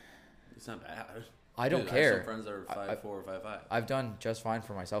average. it's not bad. I don't Dude, care. I have some friends that are 5'4" or 5'5". I've done just fine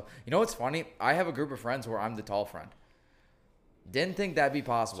for myself. You know what's funny? I have a group of friends where I'm the tall friend. Didn't think that'd be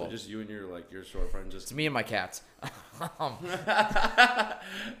possible. So just you and your short friend just. It's me and my cats. I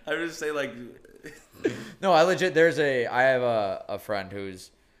would just say like. No, I have a friend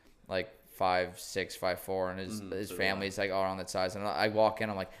who's like 5'6", 5'4", and his so do family's like all around that size. And I walk in,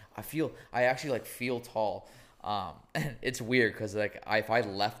 I'm like, I actually like feel tall. And it's weird because like if I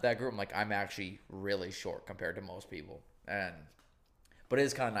left that group, I'm like, I'm actually really short compared to most people. But it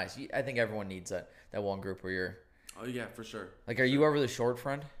is kind of nice. I think everyone needs that one group where you're. Oh yeah, for sure. Like, are you ever the short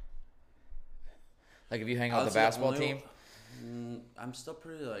friend? Like, if you hang out with the basketball team? I'm still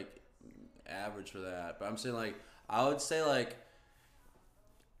pretty, like, average for that. But I'm saying, like, I would say, like,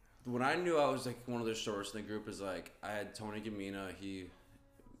 when I knew I was, like, one of the shortest in the group is, like, I had Tony Gamina. He,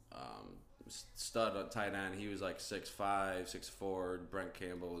 stud at tight end. He was, like, 6'5", 6'4". Brent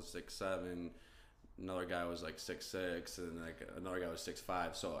Campbell was 6'7". Another guy was like 6'6", and like another guy was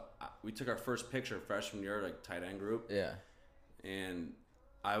 6'5". So we took our first picture freshman year, like tight end group. Yeah. And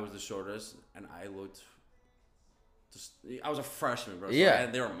I was the shortest, and I looked. I was a freshman, bro. So Yeah.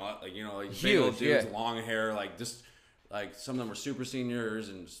 they were like like Huge, big old dudes, yeah. long hair, like just like some of them were super seniors,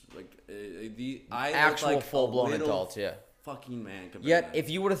 and just, like I Actual looked like full-blown a little adults, yeah. fucking man. compared Yet, to if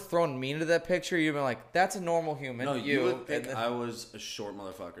you would have thrown me into that picture, you'd been like, that's a normal human. no, you would think and then- I was a short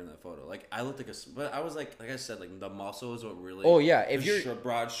motherfucker in that photo. Like I looked like but I was like I said, like the muscle is what really. Oh, yeah, if the you're-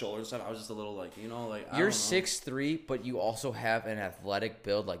 broad shoulders and stuff, I was just a little like like I You're don't know. 6'3", but you also have an athletic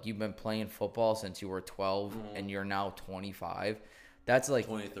build. Like, you've been playing football since you were 12, and you're now 25. That's like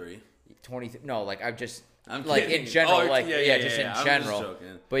 23. 20. No, like I'm I'm like kidding. in general, Oh, like yeah, just yeah. in I'm just general.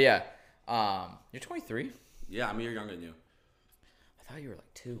 joking. But yeah, you're 23. Yeah, I mean you're younger than you. I thought you were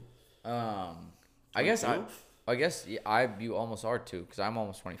like 2. I guess 22? you almost are 2 because I'm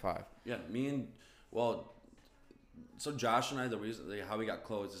almost 25. Yeah, so Josh and I, the reason how we got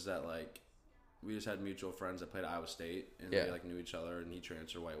close is that like we just had mutual friends that played at Iowa State, and Yeah. we like knew each other, and he transferred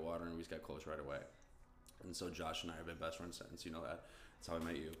to Whitewater, and we just got close right away. And so Josh and I have been best friends since. You know that. That's how I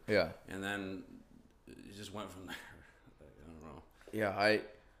met you. Yeah. And then it just went from there. I don't know. Yeah,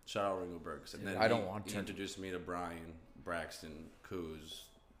 Shout out Ringo Burks. And then I don't want he to- introduced me to Brian, Braxton, Kuz.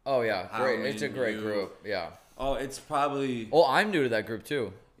 Oh yeah, great. How It's a many great you- group. Yeah. Oh, it's probably Well, I'm new to that group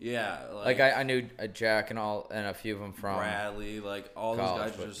too. yeah. Like I knew Jack and a few of them from. Bradley, like all those college,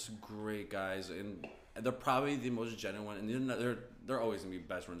 guys but- are just great guys, and they're probably the most genuine, and they're always gonna be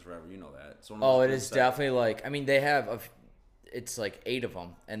best friends forever. You know that. So Oh, it is definitely like. I mean, they have it's like 8 of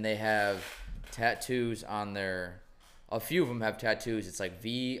them, and they have tattoos on their. A few of them have tattoos. It's like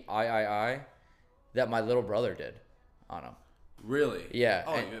VIII that my little brother did on them. Really? Yeah.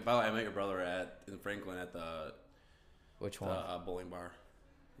 Oh, by the way, I met your brother in Franklin at the Which one? bowling bar.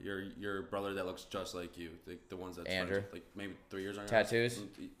 Your brother that looks just like you, the ones that Andrew. Like maybe 3 years on Tattoos?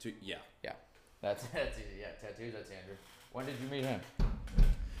 Yeah. Yeah. That's easy. Yeah, tattoos. That's Andrew. When did you meet him?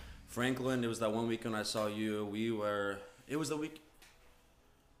 Franklin. It was that one weekend I saw you. It was the week.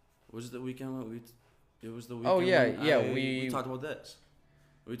 Was it the weekend? It was the weekend. Oh yeah. We talked about this.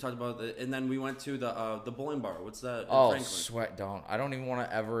 We talked about it, and then we went to the bowling bar. What's that? In Oh, Franklin? I don't even want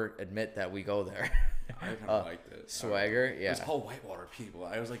to ever admit that we go there. I kind of liked it. Swagger, yeah. It was all Whitewater people.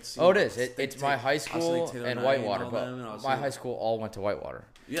 I was like, Oh, it is. It's my high school and Whitewater, but my high school all went to Whitewater.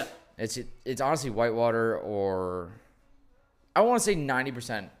 Yeah. It's honestly Whitewater, or I want to say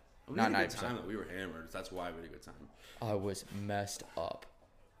 90%, not 90%. We were hammered. That's why we had a good time. I was messed up.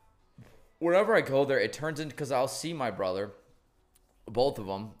 Whenever I go there, it turns into, because I'll see my brother, both of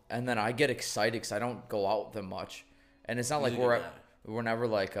them, and then I get excited because I don't go out with them much, and it's not like we're never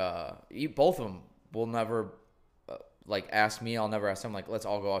like both of them will never like ask me. I'll never ask them like, let's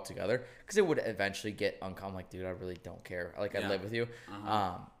all go out together, because it would eventually get uncomfortable. Like, dude, I really don't care. Like, I live with you.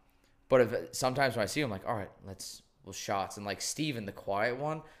 But sometimes when I see him, like, all right, we'll shots. And like Steven, the quiet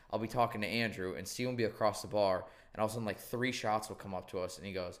one, I'll be talking to Andrew, and Steven will be across the bar, and all of a sudden like 3 shots will come up to us, and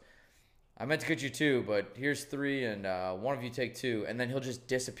he goes, I meant to get you 2, but here's 3, and one of you take 2, and then he'll just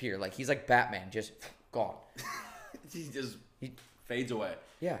disappear. Like, he's like Batman, just gone. he fades away.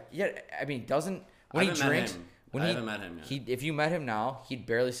 Yeah. I mean, when he drinks, I haven't met him yet. If you met him now, he'd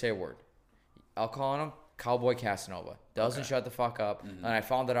barely say a word. I'll call him Cowboy Casanova. Doesn't shut the fuck up. Mm-hmm. And I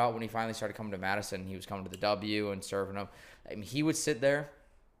found that out when he finally started coming to Madison. He was coming to the W and serving them. I mean, he would sit there,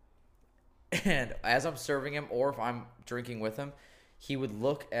 and as I'm serving him, or if I'm drinking with him, he would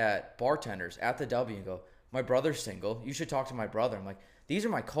look at bartenders at the W and go, my brother's single. You should talk to my brother. I'm like, these are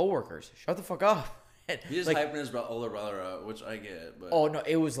my coworkers. Shut the fuck up. He's just hyping his older brother up, which I get. But oh, no,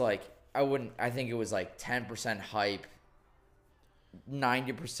 it was like, I think it was like 10% hype.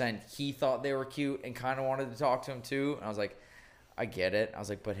 90% he thought they were cute and kind of wanted to talk to him too. And I was like, I get it. I was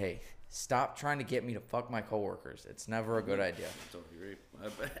like, but hey, stop trying to get me to fuck my coworkers. It's never a good idea. I totally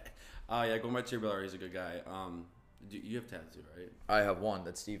agree. Yeah, going back to your brother, he's a good guy. You have tattoo, right? I have one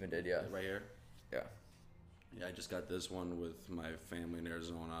that Steven did, yeah. Right here? Yeah. Yeah, I just got this one with my family in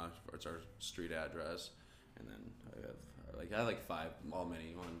Arizona. It's our street address. And then I have like 5 all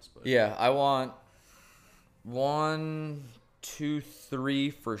many ones. But yeah, I want 1, 2, 3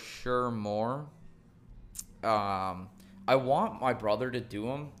 for sure more. I want my brother to do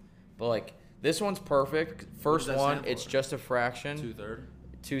them, but like this one's perfect. First one, it's just a fraction. 2/3?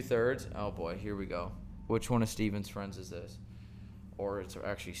 2/3. Oh boy, here we go. Which one of Steven's friends is this? Or it's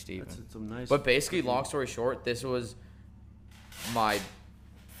actually Steven. It's some nice. But basically, long story short, this was my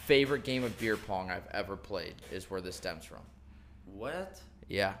favorite game of beer pong I've ever played. Is where this stems from. What?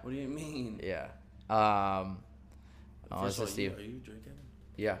 Yeah. What do you mean? Yeah. First of all, are you drinking?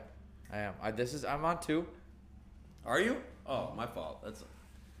 Yeah, I am. I'm on 2. Are you? Oh, my fault.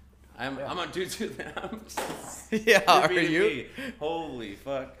 I'm on 2 too. Yeah, are you? Holy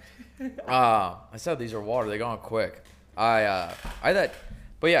fuck. I said these are water. They go on quick. I thought,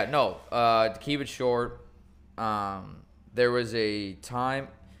 but yeah, no. To keep it short, there was a time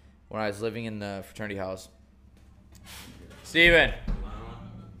when I was living in the fraternity house. Steven,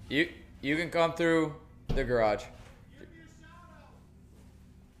 you can come through the garage.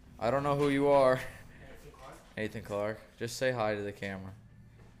 I don't know who you are. Nathan Clark. Just say hi to the camera.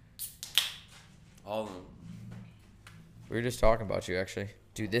 All of them. We were just talking about you, actually.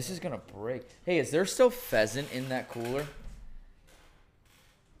 Dude, this is going to break. Hey, is there still pheasant in that cooler?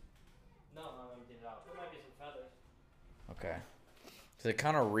 No, I emptied it out. There might be some feathers. Okay. Because it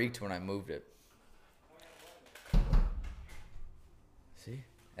kind of reeked when I moved it. See?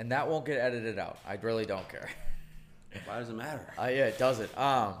 And that won't get edited out. I really don't care. Why does it matter? Yeah, it doesn't.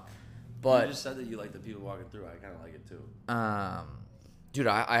 But you just said that you like the people walking through. I kind of like it too. Dude,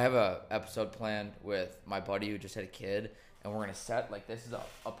 I have a episode planned with my buddy who just had a kid, and we're gonna set like this is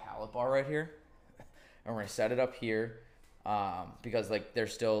a pallet bar right here, and we're gonna set it up here, because like they're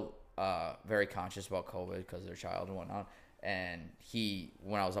still very conscious about COVID because they're child and whatnot. And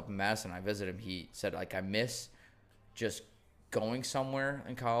when I was up in Madison, I visited him. He said like I miss just going somewhere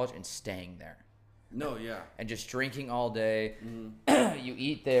in college and staying there. No, yeah. And just drinking all day. Mm-hmm. You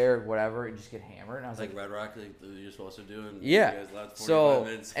eat there, whatever, and just get hammered. And I was like Red Rock, like you're supposed to do. And yeah. You guys left 45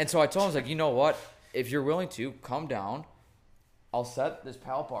 minutes. And so I told him, I was like, you know what? If you're willing to, come down. I'll set this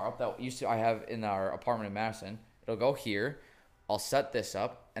pallet bar up that I have in our apartment in Madison. It'll go here. I'll set this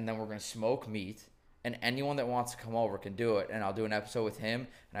up, and then we're going to smoke meat. and anyone that wants to come over can do it. And I'll do an episode with him,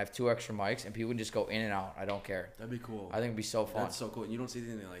 and I have 2 extra mics, and people can just go in and out. I don't care. That'd be cool. I think it'd be so fun. That's so cool. You don't see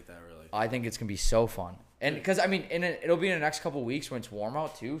anything like that, really. I think it's gonna be so fun, and because I mean, it'll be in the next couple weeks when it's warm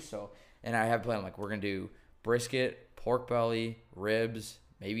out too. So, and I have planned like we're gonna do brisket, pork belly, ribs,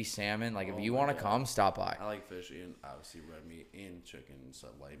 maybe salmon. Like if you want to come, stop by. I like fish and obviously red meat and chicken and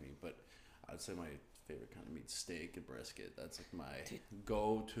stuff, white meat, but I'd say my favorite kind of meat, steak and brisket. That's like my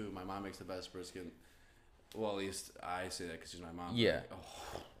go-to. My mom makes the best brisket. Well, at least I say that because she's my mom. Yeah. Like,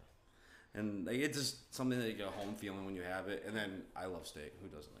 oh. And like, it's just something that you get a home feeling when you have it. And then I love steak. Who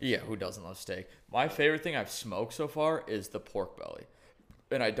doesn't like steak? Who doesn't love steak? My favorite thing I've smoked so far is the pork belly.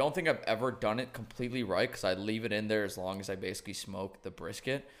 And I don't think I've ever done it completely right because I leave it in there as long as I basically smoke the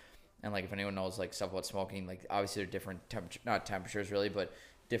brisket. And like if anyone knows like stuff about smoking, like obviously they're different not temperatures really, but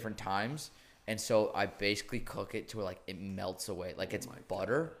different times. And so I basically cook it to where like it melts away, like it's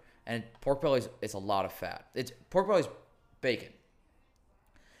butter. And pork belly is a lot of fat. Pork belly's bacon.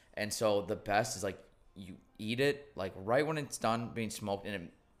 And so the best is like you eat it like right when it's done being smoked and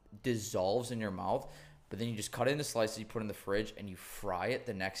it dissolves in your mouth. But then you just cut it into slices, you put it in the fridge, and you fry it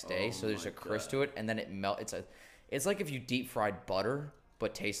the next day. So there's a crisp to it, and then it melts. It's like if you deep fried butter,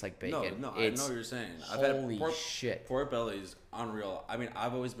 but tastes like bacon. No, I know what you're saying. Holy shit. Pork belly is unreal. I mean,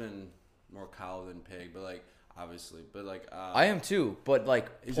 I've always been more cow than pig, but like obviously, but like I am too. But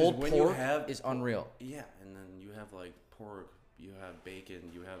like pulled pork is unreal. Yeah, and then you have like pork, you have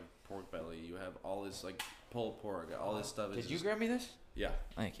bacon, you have pork belly, you have all this like pulled pork, all this stuff. Did you grab me this? Yeah.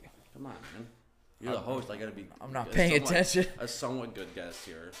 Thank you. Come on, man. You're the host. I gotta be. I'm not paying attention. A somewhat good guest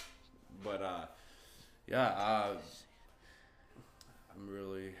here, but I'm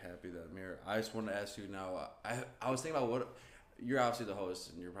really happy that I'm here. I just wanted to ask you now. I was thinking about what you're obviously the host,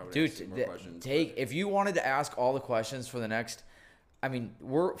 and you're probably asking more questions. If you wanted to ask all the questions for the next, I mean,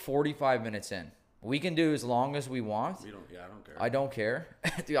 we're 45 minutes in. We can do as long as we want. I don't care. I don't care.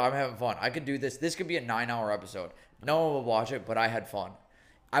 Dude, I'm having fun. I could do this. This could be a 9-hour episode. No one will watch it, but I had fun.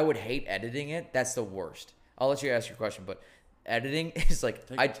 I would hate editing it. That's the worst. I'll let you ask your question, but editing is like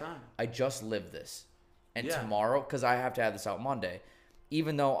I just lived this, and tomorrow because I have to have this out Monday,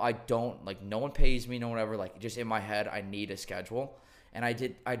 even though I don't like no one pays me, no one ever like just in my head I need a schedule, and I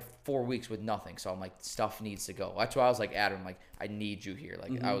had 4 weeks with nothing, so I'm like stuff needs to go. That's why I was like Adam, like I need you here,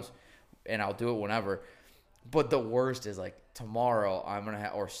 like I was, and I'll do it whenever. But the worst is like tomorrow I'm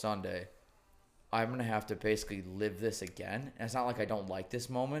gonna or Sunday. I'm going to have to basically live this again. And it's not like I don't like this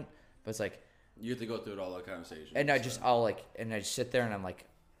moment, but it's like... You have to go through it all that conversation. And I just sit there and I'm like,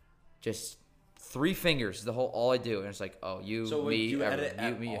 just 3 fingers, all I do. And it's like, oh, you, so me, do you everyone. edit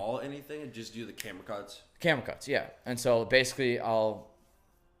at you, all anything and just do the camera cuts? Camera cuts, yeah. And so basically and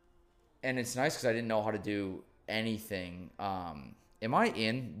it's nice because I didn't know how to do anything. Am I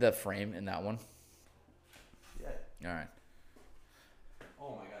in the frame in that one? Yeah. All right.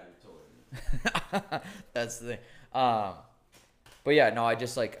 Oh my God. That's the thing. But yeah, no, I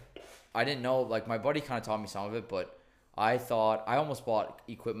didn't know, like my buddy kind of taught me some of it, but I almost bought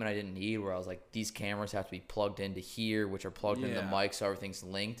equipment I didn't need where I was like, these cameras have to be plugged into here, which are plugged into the mic so everything's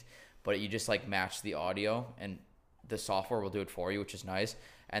linked, but you just like match the audio and the software will do it for you, which is nice.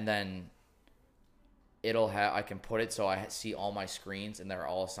 And then I can put it so I see all my screens and they're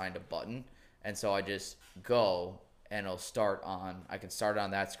all assigned a button. And so I just go and I can start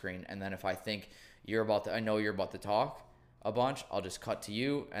on that screen. And then if I think I know you're about to talk a bunch, I'll just cut to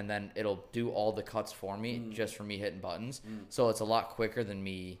you and then it'll do all the cuts for me just for me hitting buttons. So it's a lot quicker than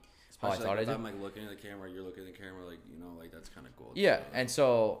me. Especially like if I'm like looking at the camera, you're looking at the camera, like, like that's kind of cool. Yeah. And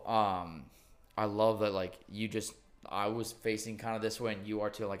so, I love that. Like I was facing kind of this way and you are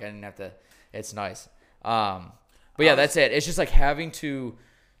too. Like I didn't have to, it's nice. But yeah, that's it. It's just like having to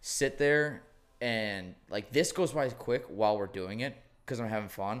sit there and like this goes by quick while we're doing it because I'm having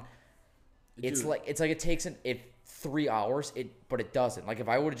fun. It's like it takes 3 hours. But it doesn't. Like if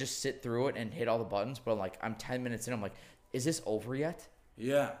I would have just sit through it and hit all the buttons, but I'm 10 minutes in. I'm like, is this over yet?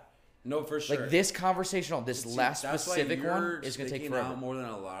 Yeah. No, for sure. Like this conversational, this last specific one is gonna take forever. Out more than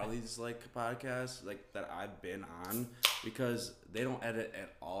a lot of these like podcasts like that I've been on because they don't edit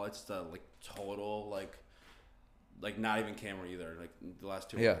at all. It's the like total like not even camera either. Like the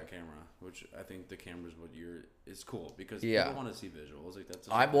last 2 are camera, which I think the camera's it's cool because people want to see visuals. Like that's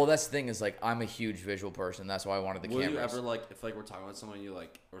the thing is like I'm a huge visual person. That's why I wanted the cameras. Will you ever like if like we're talking about someone you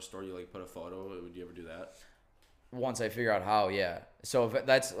like or story you like put a photo? Would you ever do that? Once I figure out how, yeah. So if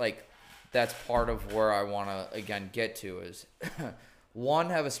that's part of where I want to again get to is one,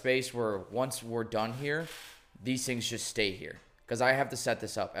 have a space where once we're done here, these things just stay here because I have to set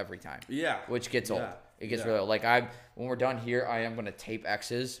this up every time. Yeah, which gets old. It gets Yeah. really like when we're done here, I am gonna tape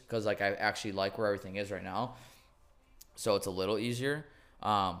X's because like I actually like where everything is right now, so it's a little easier.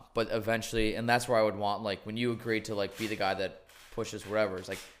 But eventually, and that's where I would want like when you agreed to like be the guy that pushes whatever. It's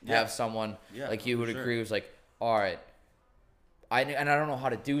like Yeah. have someone Yeah, like you for who'd sure. agree was like, all right. And I don't know how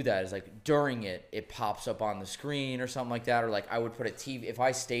to do that. It's like during it pops up on the screen or something like that. Or like I would put a TV, if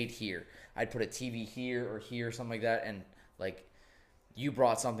I stayed here, I'd put a TV here or here or something like that. And like you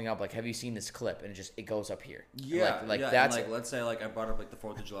brought something up, like, have you seen this clip? And it goes up here. And, Yeah, like yeah, that's and, like let's say like I brought up like the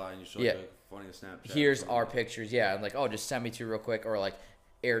 4th of July and you showed Yeah. like funny Snapchat. or here's something. our pictures. Yeah. And like, oh, just send me to real quick. Or like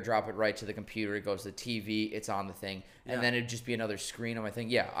airdrop it right to the computer. It goes to the TV. It's on the thing. Yeah. And then it'd just be another screen on my thing.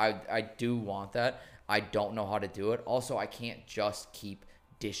 Yeah, I do want that. I don't know how to do it. Also, I can't just keep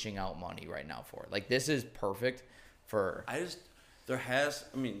dishing out money right now for it. Like this is perfect for I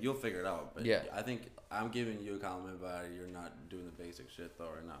mean, you'll figure it out, but Yeah. I think I'm giving you a compliment by you're not doing the basic shit though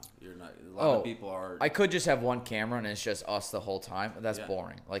right now. You're not. A lot of people are. I could just have one camera and it's just us the whole time. That's Yeah.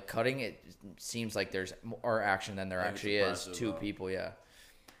 boring. Like cutting it seems like there's more action than there I think it's actually is. impressive, 2 though. people, yeah.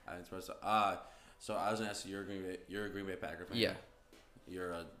 I express. So I was gonna ask you, you're a Green Bay Packer fan. Yeah.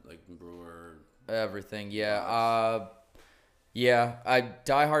 You're a like Brewer. Everything, yeah. Yeah, I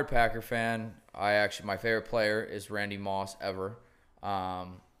diehard Packer fan. My favorite player is Randy Moss ever.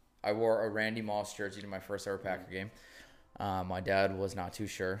 I wore a Randy Moss jersey to my first ever Packer game. My dad was not too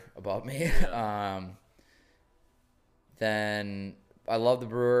sure about me. Then I love the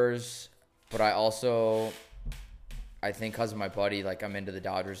Brewers, but I think because of my buddy, like I'm into the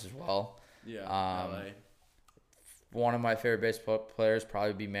Dodgers as well. Yeah. Um, LA. One of my favorite baseball players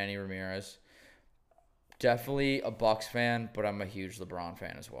probably be Manny Ramirez. Definitely a Bucks fan, but I'm a huge LeBron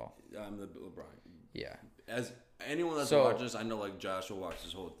fan as well. I'm the LeBron. Yeah. As anyone that So- watches, I know like Joshua watches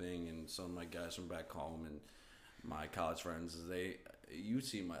this whole thing, and some of my guys from back home and my college friends, you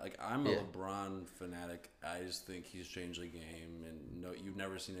see I'm a Yeah. LeBron fanatic. I just think he's changed the game, and no, you've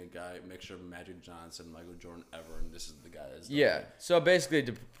never seen a guy mixture of Magic Johnson, Michael Jordan ever, and this is the guy that's done Yeah. it. So basically,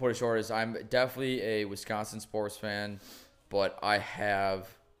 to put it short, is I'm definitely a Wisconsin sports fan, but I have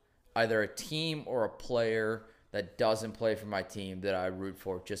either a team or a player that doesn't play for my team that I root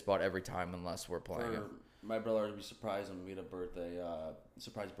for just about every time unless we're playing For it. my brother would be surprised when we had a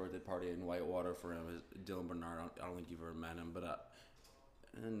surprise birthday party in Whitewater for him. Dylan Bernard. I don't think you've ever met him, but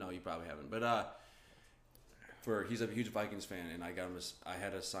no, you probably haven't. But he's a huge Vikings fan, and I got him. I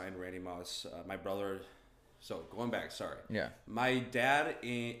had a signed Randy Moss. My brother. So going back, sorry. Yeah. My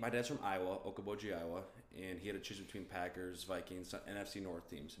dad's from Iowa, Okoboji, Iowa, and he had to choose between Packers, Vikings, NFC North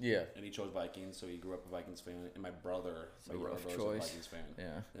teams. Yeah. And he chose Vikings, so he grew up a Vikings fan. And my brother, a rough was choice. a Vikings fan.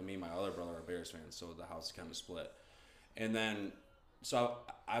 Yeah. And me and my other brother are Bears fans, so the house is kind of split. And then, so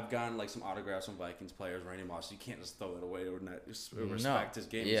I've gotten like some autographs from Vikings players, Randy Moss. You can't just throw it away or not respect his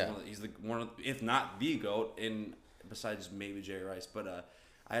game. Yeah. He's one of, if not the GOAT, in besides maybe Jerry Rice. But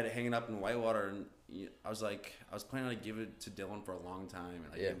I had it hanging up in Whitewater, and I was planning to give it to Dylan for a long time,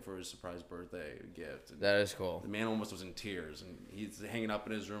 and I gave him for his surprise birthday gift. And That is cool. the man almost was in tears, and he's hanging up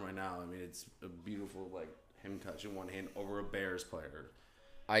in his room right now. I mean, it's a beautiful, like him touching one hand over a Bears player.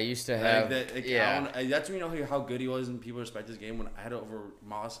 I used to have. That's when you know how good he was, and people respect his game. When I had it over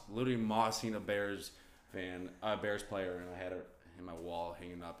Moss, literally Moss seen a Bears player, and I had it in my wall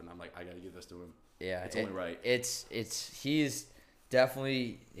hanging up, and I'm like, I gotta give this to him. Yeah, It's only right. He's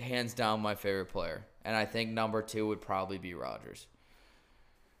definitely hands down my favorite player, and I think number 2 would probably be Rodgers.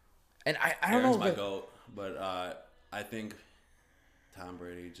 And I don't Aaron's know. my GOAT, but I think Tom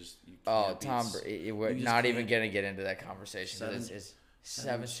Brady just. You Oh, can't beat Tom Brady. We're you just not even can't- going to get into that conversation. Seven- It's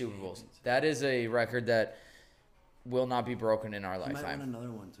 7 Super Bowls. champions. That is a record that will not be broken in our He might win lifetime.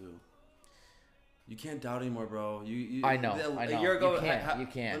 another one too. You can't doubt anymore, bro. I know. A year ago, You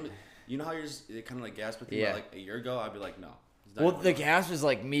can't. You know how you're just kind of like gas with me. Yeah. Like a year ago, I'd be like, no. He's not Well, gonna the win. gas was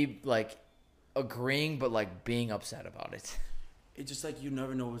like me, like agreeing, but like being upset about it. It's just like you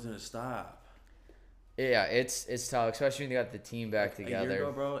never know what's gonna stop. Yeah, it's tough, especially when you got the team back A year together.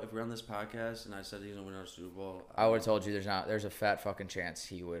 ago, bro, if we're on this podcast and I said he's gonna win our Super Bowl, I would have told you there's a fat fucking chance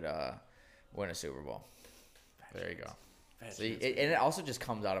he would win a Super Bowl. There you go. See, and it also just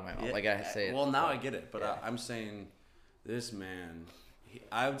comes out of my mouth. Yeah, Like I say it. Well, now I get it, but Yeah. I'm saying this man.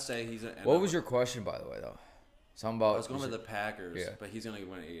 I would say he's an. What was your question, by the way, though? Something about. I was going with the Packers, Yeah. but he's gonna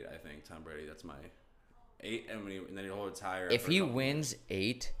win 8. I think Tom Brady. That's my 8, and then he'll retire. If for a he couple wins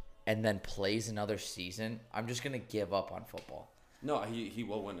 8 and then plays another season, I'm just gonna give up on football. No, he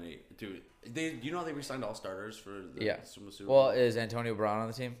will win an 8, dude. You know they re-signed all starters for the Yeah. Super Well, Bowl. is Antonio Brown on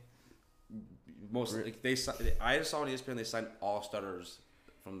the team? Most like, I just saw on ESPN they signed all starters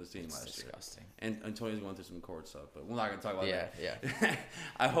from the team It's last year. disgusting. And Antonio's going through some court stuff, but we're not going to talk about Yeah, that. yeah.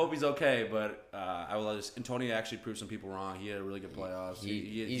 I hope he's okay, but I will just Antonio actually proved some people wrong. He had a really good playoffs.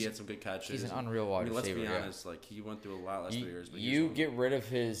 He had some good catches. He's an unreal wide let's receiver. be honest, like he went through a lot last 3 years. But You get rid of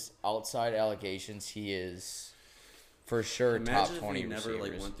his outside allegations, he is for sure imagine top 20 if he never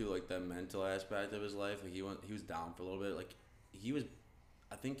receivers. like went through like that mental aspect of his life. Like he was down for a little bit. Like he was,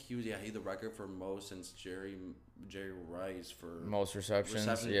 I think he had the record for most since Jerry Rice for Most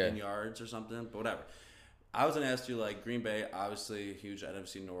receptions, yeah. in yards or something. But whatever. I was gonna ask you like Green Bay, obviously huge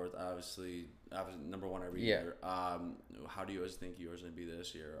NFC North, obviously number one every year. How do you guys think yours gonna be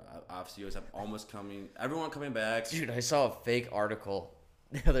this year? Obviously, you guys have everyone coming back. Dude, I saw a fake article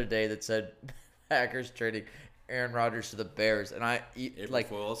the other day that said Packers trading Aaron Rodgers to the Bears, and I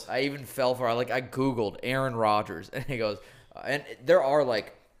even fell for it. I googled Aaron Rodgers, and he goes, and there are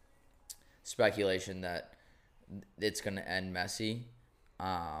like speculation that it's gonna end messy.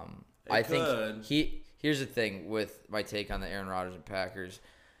 I think here's the thing with my take on the Aaron Rodgers and Packers.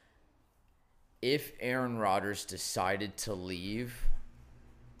 If Aaron Rodgers decided to leave,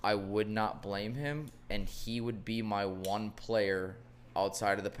 I would not blame him, and he would be my one player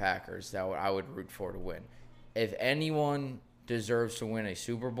outside of the Packers that I would root for to win. If anyone deserves to win a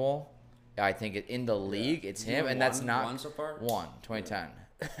Super Bowl, I think in the league, it's him, and that's not one so far? 2010.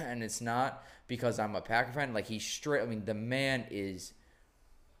 Yeah. And it's not because I'm a Packer fan. Like, he's straight. I mean, the man is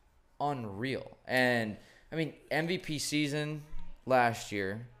unreal. And, I mean, MVP season last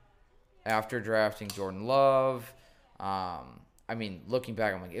year after drafting Jordan Love. I mean, looking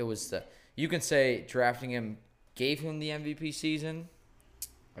back, I'm like, it was you can say drafting him gave him the MVP season.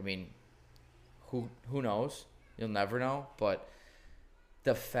 I mean, who knows? You'll never know. But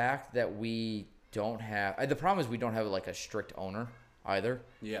the fact that we don't have the problem is we don't have like a strict owner either.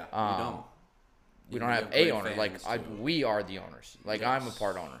 Yeah, we don't. We don't have a owner. Like we are the owners. Like yes. I'm a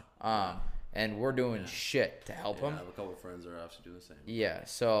part owner. And we're doing shit to help him. I have a couple of friends that are obviously doing the same. Yeah.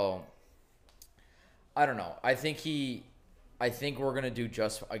 So I don't know. I think we're gonna do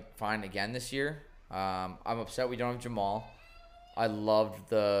just fine again this year. I'm upset we don't have Jamal. I loved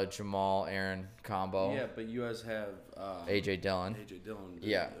the Jamal Aaron combo. Yeah, but you guys have AJ Dillon.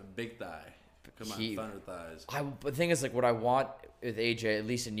 Yeah, big thigh. Come on, thunder thighs. The thing is, like, what I want with AJ, at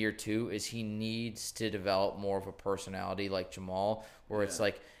least in year 2, is he needs to develop more of a personality like Jamal, where it's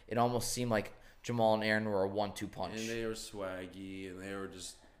like it almost seemed like Jamal and Aaron were a 1-2 punch. And they were swaggy, and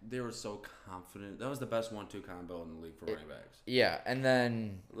they were so confident. That was the best 1-2 combo in the league for running backs. Yeah, and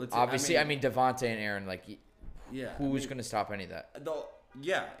then obviously, Devontae and Aaron, like, who's going to stop any of that?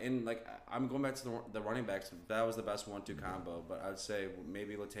 Yeah, and like I'm going back to the running backs. That was the best 1-2 combo, but I'd say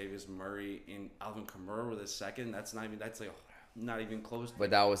maybe Latavius Murray and Alvin Kamara were the second. That's not even close.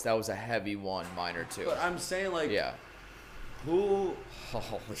 But that was a heavy one, minor two. But I'm saying like holy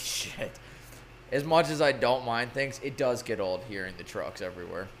shit. As much as I don't mind things, it does get old hearing the trucks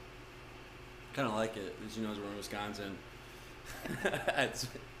everywhere. Kind of like it. As you know, we're in Wisconsin.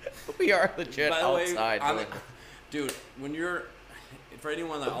 We are legit outside. Dude, when you're, for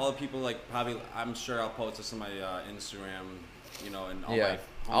anyone, like all the people, like probably, I'm sure I'll post this on my Instagram, and all my.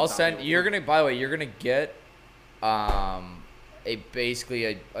 I'll send. By the way, you're gonna get,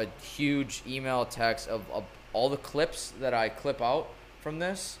 basically a huge email text of all the clips that I clip out from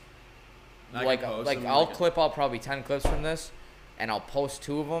this. I'll clip out probably 10 clips from this, and I'll post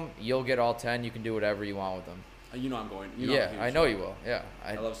 2 of them. You'll get all 10. You can do whatever you want with them. I'm going. I know you will. Yeah.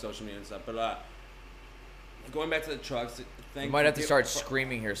 I love social media and stuff, but going back to the trucks, you might have to start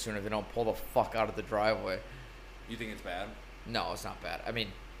screaming here soon if they don't pull the fuck out of the driveway. You think it's bad? No, it's not bad. I mean,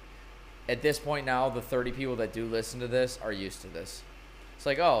 at this point now, the 30 people that do listen to this are used to this. It's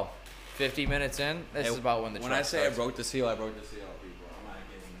like, 50 minutes in, this is about when the truck starts. When I say I broke the seal, I broke the seal, people. I'm not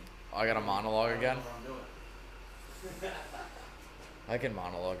kidding. I got a monologue again? I can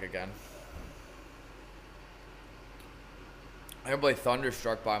monologue again. I can play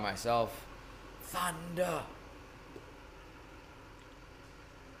Thunderstruck by myself. Thunder.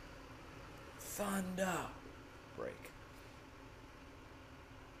 Break.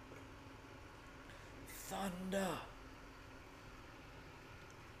 Thunder.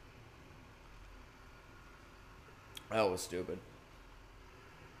 That was stupid.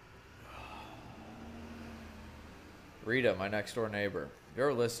 Rita, my next door neighbor. If you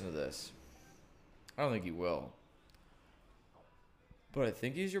ever listen to this, I don't think you will. But I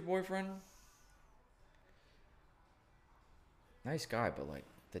think he's your boyfriend. Nice guy, but like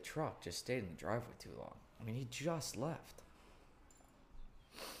the truck just stayed in the driveway too long. I mean, he just left.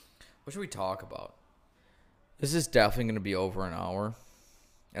 What should we talk about? This is definitely going to be over an hour,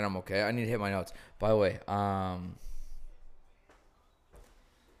 and I'm okay. I need to hit my notes. By the way,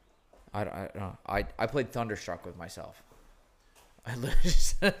 I don't know. I played Thunderstruck with myself. I literally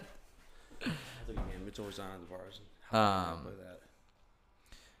said, I think game. It's always on at the bars. Play that.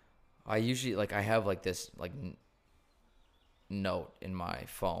 I usually like I have like this like note in my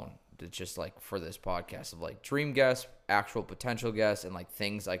phone that's just like for this podcast of like dream guests, actual potential guests, and like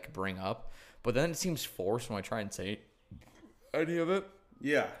things I could bring up. But then it seems forced when I try and say any of it.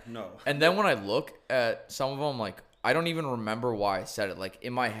 Yeah, no. And then when I look at some of them, like I don't even remember why I said it. Like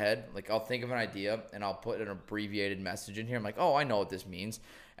in my head, like I'll think of an idea and I'll put an abbreviated message in here. I'm like, oh, I know what this means.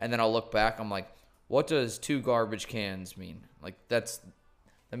 And then I'll look back. I'm like, what does 2 garbage cans mean? Like that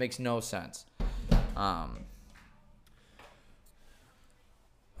makes no sense.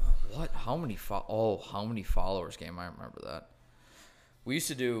 What? How many followers game? I remember that. We used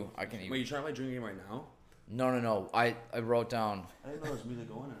to do. I can even. Wait, you trying to play drinking game right now? No. I wrote down. I didn't know there was music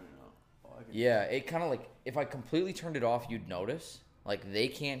going on right now. Oh, Yeah, it kind of like if I completely turned it off, you'd notice. Like they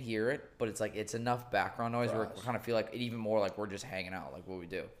can't hear it, but it's like it's enough background noise where we kind of feel like it even more like we're just hanging out, like what we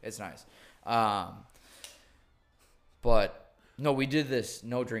do. It's nice. But no, we did this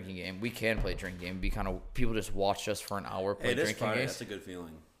no drinking game. We can play drinking game. Be kind of people just watched us for an hour play Hey, this drinking Friday, games. that's a good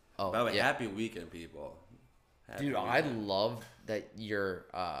feeling. Oh, By the way, yeah. happy weekend, people. Happy Dude, weekend. I love that your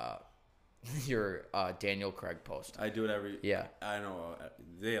Daniel Craig post. I do it every. Yeah. I know.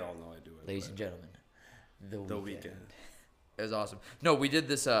 They all know I do it. Ladies but and gentlemen, the weekend. It was awesome. No, we did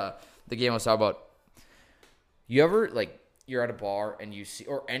this. The game I was talking about. You ever like you're at a bar and you see,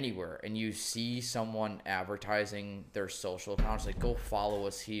 or anywhere, and you see someone advertising their social accounts, like go follow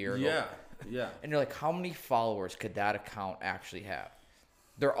us here. Yeah. Yeah. And you're like, how many followers could that account actually have?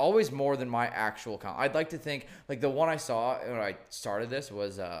 They're always more than my actual account. I'd like to think like the one I saw when I started this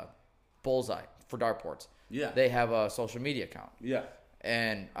was Bullseye for dartboards. Yeah. They have a social media account. Yeah.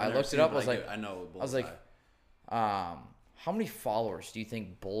 And I I've never looked it seen up. I was like, I know. I was like, how many followers do you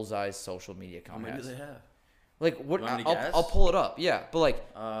think Bullseye's social media how account many has? do they have? Like what? You want me to I'll guess? pull it up. Yeah, but like,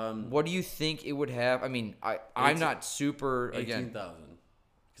 Um, what do you think it would have? I mean, I'm not super again. 18,000.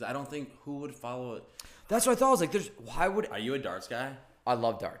 Because I don't think who would follow it. That's what I thought. I was like, there's why would Are you a darts guy? I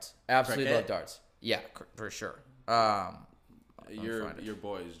love darts? Absolutely Cricket? love darts. Yeah, for sure. Your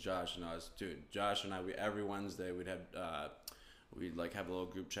boys, Josh and us, dude. Josh and I, we every Wednesday we'd have a little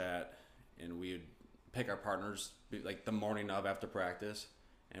group chat, and we'd pick our partners like the morning of after practice,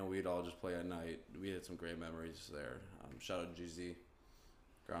 and we'd all just play at night. We had some great memories there. Shout out GZ,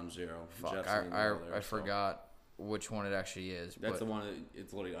 Ground Zero. Fuck, Jeff's name over there, I so forgot which one it actually is. That's but, the one.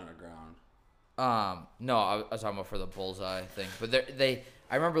 It's literally underground. No, I was talking about for the Bullseye thing, but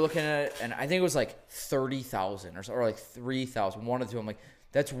I remember looking at it, and I think it was like 30,000 or like 3,000. One or two. I'm like,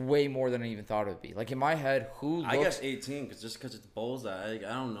 that's way more than I even thought it would be. Like in my head, I guess 18, because it's Bullseye. I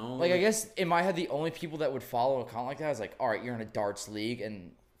don't know. Like I guess in my head, the only people that would follow an account like that is like, all right, you're in a darts league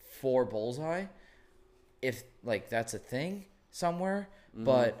and for Bullseye, if like that's a thing somewhere,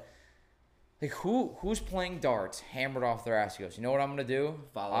 but. Like who's playing darts hammered off their ass? He goes, you know what I'm gonna do?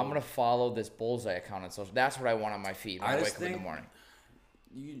 I'm gonna follow this Bullseye account on social. That's what I want on my feed when I wake up in the morning.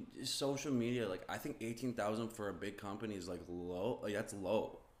 Social media, like I think 18,000 for a big company is like low. Like that's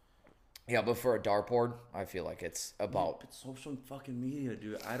low. Yeah, but for a dartboard, I feel like it's about. But social fucking media,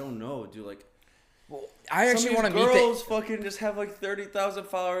 dude. I don't know, dude. Like, Well, I actually want to meet girls. Fucking just have like 30,000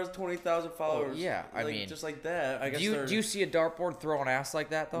 followers, 20,000 followers. yeah, I like, mean, just like that. I guess. Do you see a dartboard throwing ass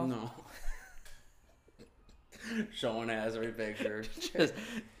like that though? No. Showing ass every picture. Just,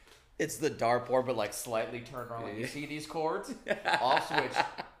 it's the dartboard, but like slightly turned around. Like, you see these cords? Off switch.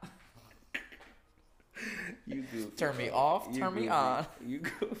 You goofy. Turn me off. You Turn me goofy. on. You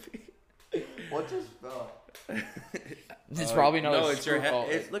goofy. What just fell? It's probably another. No, it's your screw- oh,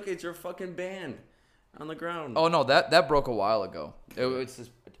 head. Look, it's your fucking band on the ground. Oh no, that broke a while ago. It's this.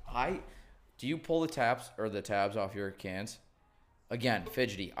 Do you pull the tabs off your cans? Again,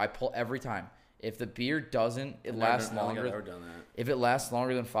 fidgety. I pull every time. If the beer doesn't, it lasts I don't think I've longer. ever done that. If it lasts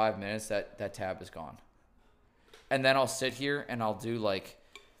longer than 5 minutes, that tab is gone. And then I'll sit here and I'll do like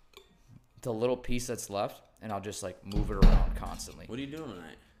the little piece that's left, and I'll just like move it around constantly. What are you doing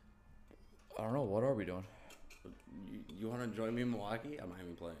tonight? I don't know. What are we doing? You want to join me in Milwaukee? I'm not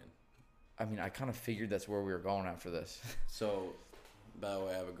even playing. I mean, I kind of figured that's where we were going after this. So, by the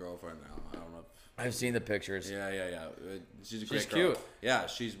way, I have a girlfriend now. I don't know. I've seen the pictures. Yeah. She's a great She's girl. cute. Yeah,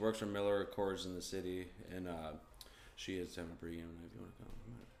 she works for Miller Coors in the city, and she is having a pregame if you want to come.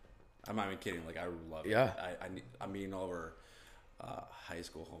 I'm not even kidding. Like, I love it. Yeah. I'm meeting over high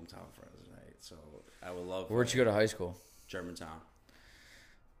school hometown friends tonight, so I would love. Where'd you go to high school? Germantown.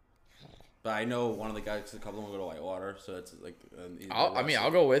 But I know one of the guys, a couple of them go to Whitewater, so it's like.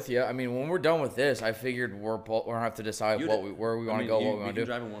 I'll go with you. I mean, when we're done with this, I figured we're gonna have to decide where we want to go, what we want to do. You can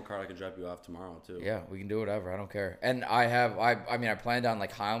drive in one car. I can drop you off tomorrow too. Yeah, we can do whatever. I don't care. And I planned on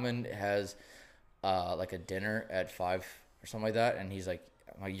like Heilman has, like a dinner at 5 or something like that, and he's like,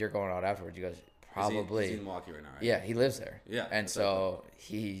 you're going out afterwards. You guys probably. He's in Milwaukee right now, right? Yeah, he lives there. Yeah. And so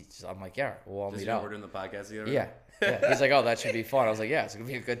I'm like, yeah, we'll all meet out. We're doing the podcast together. Yeah. Yeah. He's like, oh, that should be fun. I was like, yeah, it's gonna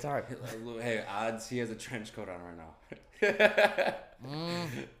be a good time. Hey, odds he has a trench coat on right now.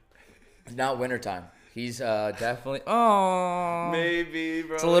 Not wintertime. He's definitely. Oh, maybe,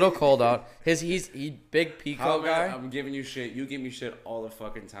 bro. It's a little cold out. He's big Pico guy. I'm giving you shit. You give me shit all the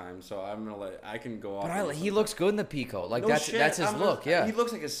fucking time, so I'm gonna I can go off. But he looks good in the Pico. Like no that's shit. that's his look. Yeah, he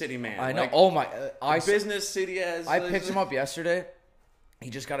looks like a city man. I know. Like, oh my, business city as. I picked him up yesterday. He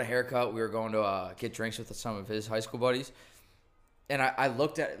just got a haircut. We were going to get drinks with some of his high school buddies. And I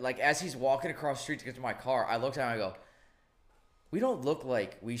looked at, like, as he's walking across the street to get to my car, I looked at him and I go, we don't look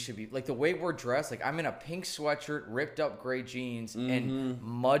like we should be. Like, the way we're dressed, like, I'm in a pink sweatshirt, ripped up gray jeans, and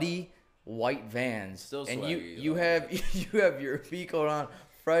muddy white Vans. Still and swaggy, you have your feet coat on,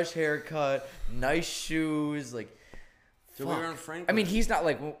 fresh haircut, nice shoes, like. So we were in Franklin. I mean, he's not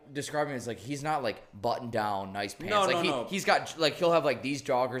like describing it as like he's not like buttoned down, nice pants. No, like no. He's got like he'll have like these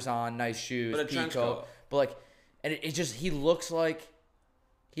joggers on, nice shoes, but a trench coat. coat. But like, and it just he looks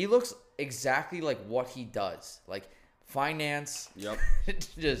exactly like what he does, like finance. Yep.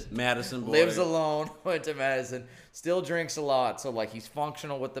 Just Madison boy. Lives alone. Went to Madison. Still drinks a lot. So like he's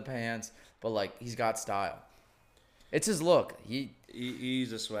functional with the pants, but like he's got style. It's his look.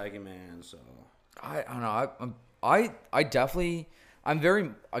 He's a swaggy man. So I don't know. I definitely, I'm very,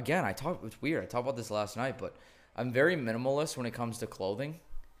 again, it's weird. I talked about this last night, but I'm very minimalist when it comes to clothing.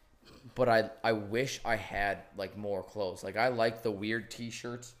 But I wish I had, like, more clothes. Like, I like the weird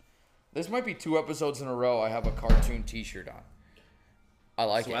t-shirts. This might be 2 episodes in a row I have a cartoon t-shirt on. I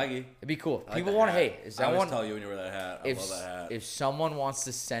like swaggy. it. It'd be cool. Like People want to, hey, is that I one? tell you when you wear that hat. I love that hat. If someone wants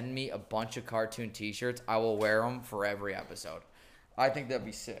to send me a bunch of cartoon t-shirts, I will wear them for every episode. I think that'd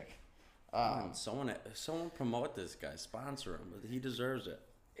be sick. Someone promote this guy, sponsor him. He deserves it.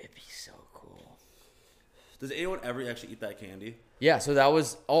 It'd be so cool. Does anyone ever actually eat that candy? Yeah, so that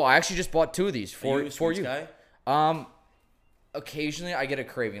was. Oh, I actually just bought 2 of these for you. Guy? Occasionally I get a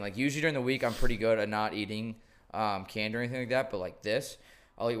craving. Like usually during the week, I'm pretty good at not eating candy or anything like that. But like this,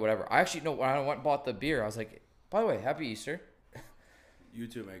 I'll eat whatever. I actually when I went and bought the beer, I was like, by the way, Happy Easter. You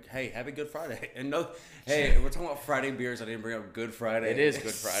too, man. Hey, happy Good Friday. And no, hey, we're talking about Friday beers. I didn't bring up Good Friday. It is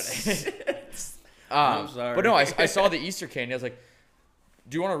Good Friday. I'm sorry. But no, I saw the Easter candy. I was like,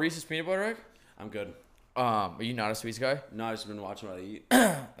 do you want a Reese's peanut butter egg? I'm good. Are you not a sweets guy? No, I've just been watching what I eat.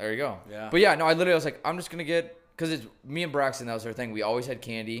 There you go. Yeah. But yeah, no, I was like, I'm just going to get, because it's me and Braxton, that was our thing. We always had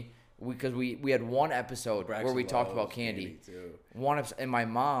candy. Because we had one episode where we talked about candy. Too. One episode, and my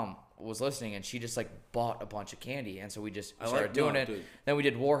mom was listening, and she just like bought a bunch of candy, and so we just started doing it. Dude. Then we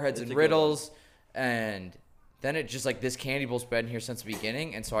did Warheads and Riddles, and then it just like this candy bowl's been here since the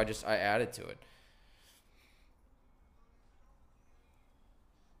beginning, and so I added to it.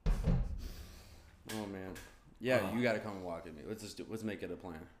 Oh man, yeah, you got to come and walk with me. Let's make it a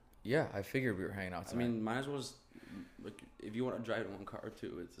plan. Yeah, I figured we were hanging out tonight. I mean, might as well just, like, if you want to drive in one car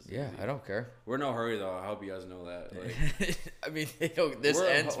too, it's just yeah, easy. I don't care. We're in no hurry though. I hope you guys know that. Like, I mean, this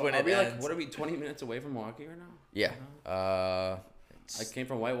ends when it ends. Like, what are we? 20 minutes away from Milwaukee right now? Yeah. I came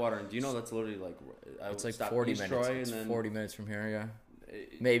from Whitewater, and do you know that's literally like It's like 40 minutes. Troy, It's and then 40 minutes from here. Yeah.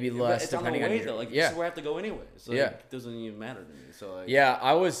 Maybe less it's on the depending way, on though. Like, yeah. this is where I have to go anyway. So Yeah. like, it doesn't even matter to me. So like, Yeah,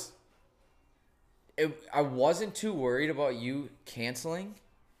 I wasn't too worried about you canceling,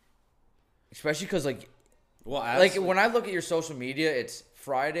 especially because like when I look at your social media, it's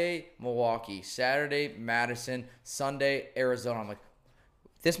Friday Milwaukee, Saturday Madison, Sunday Arizona. I'm like,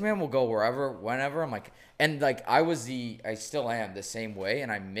 this man will go wherever, whenever. I'm like, and like I still am the same way,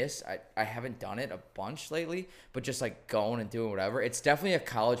 and I haven't done it a bunch lately, but just like going and doing whatever. It's definitely a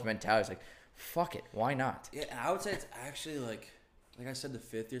college mentality. It's like, fuck it, why not? Yeah, I would say it's actually like I said, the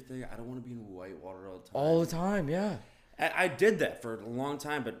 5th year thing. I don't want to be in Whitewater all the time. All the time, yeah. I did that for a long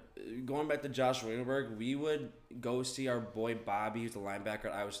time, but going back to Josh Wienerberg, we would go see our boy Bobby, who's the linebacker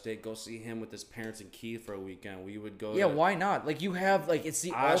at Iowa State, go see him with his parents in Keith for a weekend. We would go why not? Like, you have, like, it's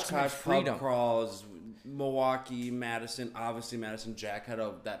the ultimate freedom. Pub crawls, Milwaukee, Madison. Obviously, Madison Jack had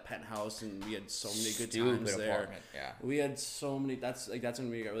that penthouse, and we had so many good times there. Apartment, yeah. We had so many. That's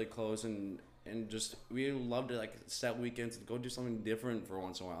when we got really close, and just we loved to like set weekends and go do something different for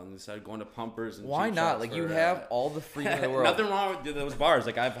once in a while, and instead of going to Pumpers and why not? Like, you have all the freedom in the world. Nothing wrong with those bars.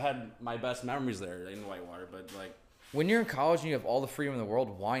 Like, I've had my best memories there in Whitewater, but like when you're in college and you have all the freedom in the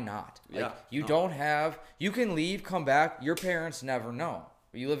world, why not? Like, Yeah, you no. don't have, you can leave, come back. Your parents never know.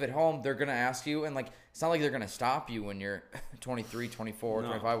 You live at home, they're going to ask you. And, like, it's not like they're going to stop you when you're 23, 24, No.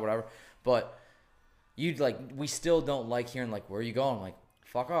 25, whatever. But we still don't like hearing, like, where are you going? Like,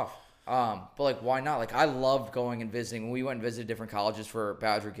 fuck off. But, like, why not? Like, I loved going and visiting. When we went and visited different colleges for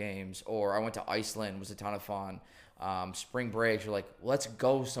Badger games, or I went to Iceland, it was a ton of fun. Spring breaks, you're like, let's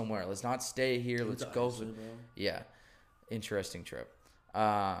go somewhere. Let's not stay here. Let's go. Iceland, bro. Yeah. Interesting trip.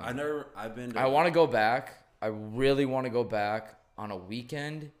 I've been. I want to go back. I really want to go back on a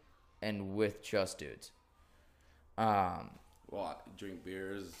weekend and with just dudes. Well, drink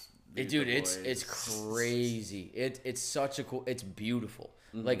beers. meet Dude, the it's boys. crazy. It's such a cool. It's beautiful.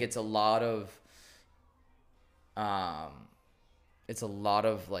 Mm-hmm. Like it's a lot of.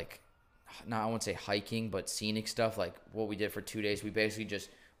 Like, not I won't say hiking, but scenic stuff. Like what we did for 2 days. We basically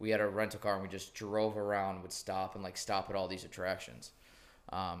we had a rental car and we just drove around, would stop at all these attractions.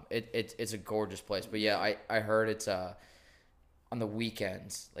 It's a gorgeous place. But yeah, I heard it's on the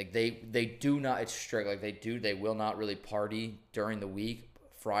weekends. Like they do not, it's strict. Like they will not really party during the week.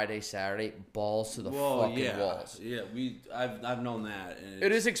 Friday, Saturday, balls to the fucking walls. Yeah, I've known that. And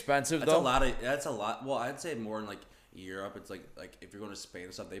It is expensive That's though. That's a lot. Well, I'd say more in like Europe. It's like if you're going to Spain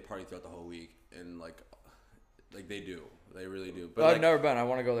and stuff, they party throughout the whole week, and like they do, they really do. But I've never been. I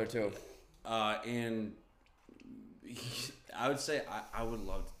want to go there too. and I would say I would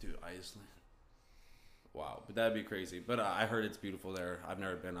love to do Iceland. Wow, but that'd be crazy. But I heard it's beautiful there. I've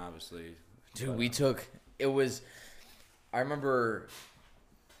never been, obviously. Dude, I remember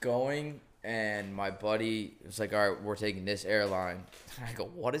going and my buddy was like, all right, we're taking this airline. And I go,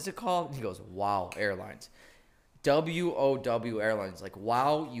 what is it called? And he goes, Wow Airlines. WOW Airlines. Like,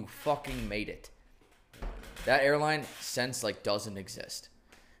 wow, you fucking made it. That airline since like doesn't exist.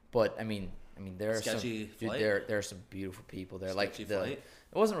 But I mean there are Sketchy some flight? dude, there are some beautiful people there. Sketchy flight?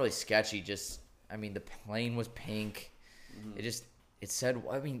 It wasn't really sketchy, just the plane was pink. Mm-hmm. It said,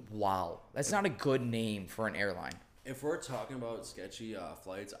 wow. That's not a good name for an airline. If we're talking about sketchy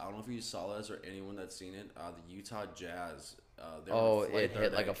flights, I don't know if you saw this or anyone that's seen it. The Utah Jazz. They were on a flight it the hit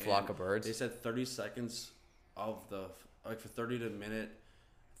other like day, a flock and of birds. They said 30 seconds of for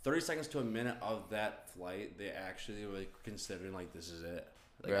 30 seconds to a minute of that flight, they actually were like considering like this is it.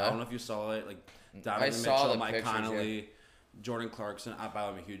 Like Really? I don't know if you saw it. Like I Donovan saw Mitchell, the Mike pictures, Connolly, Jordan Clarkson.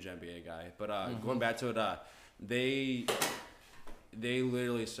 I'm a huge NBA guy, but Mm-hmm. going back to it, they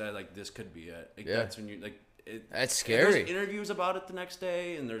literally said like this could be it. Like, Yeah. That's when you like. That's and there's scary. interviews about it the next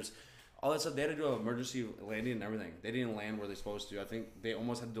day, and there's all that stuff. They had to do an emergency landing and everything. They didn't land where they're supposed to. I think they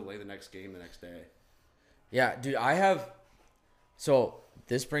almost had to delay the next game the next day. Yeah, dude, so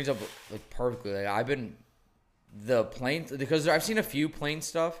this brings up like perfectly. Like I've been the plane because I've seen a few plane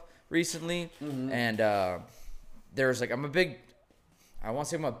stuff recently, and there's like I want to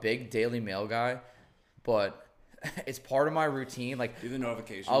say I'm a big Daily Mail guy, but it's part of my routine. Like Do the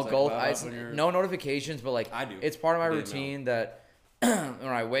notifications. I'll like, go. pop up when you're- No notifications, but like I do. It's part of my Daily routine that when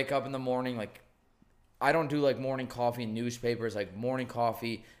I wake up in the morning, like I don't do like morning coffee and newspapers, like morning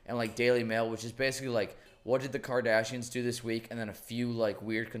coffee and like Daily Mail, which is basically like what did the Kardashians do this week, and then a few like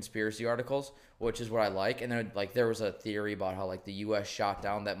weird conspiracy articles, which is what I like. And then like there was a theory about how like the U.S. shot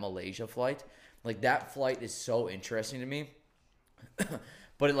down that Malaysia flight. Like that flight is so interesting to me.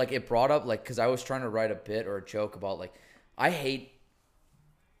 But it brought up like because I was trying to write a bit or a joke about like I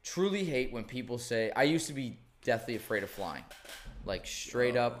truly hate when people say I used to be deathly afraid of flying, like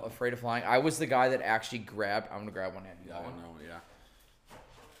straight up afraid of flying. I was the guy that actually grabbed. I'm gonna grab one hand. Yeah, I know. Yeah.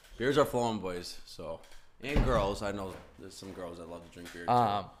 Beers are flowing, boys. So and girls. I know there's some girls that love to drink beer.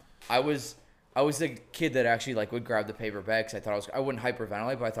 Too. I was the kid that actually like would grab the paper bag because I wouldn't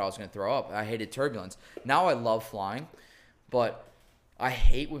hyperventilate, but I thought I was gonna throw up. I hated turbulence. Now I love flying, but I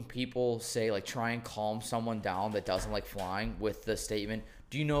hate when people say like try and calm someone down that doesn't like flying with the statement,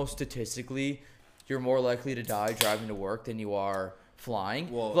 do you know statistically you're more likely to die driving to work than you are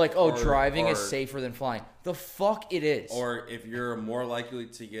flying? Well, like, driving is or- safer than flying. The fuck it is. Or if you're more likely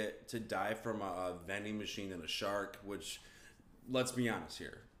to die from a vending machine than a shark, which, let's be honest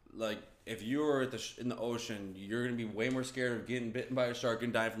here, like if you were in the ocean, you're gonna be way more scared of getting bitten by a shark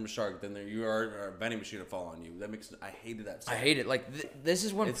and dying from a shark than you are a vending machine to fall on you. That makes I hated that. I hate it. Like this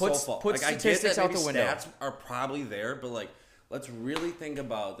is when It's puts so puts like, statistics I out get that the maybe window. Stats are probably there, but like, let's really think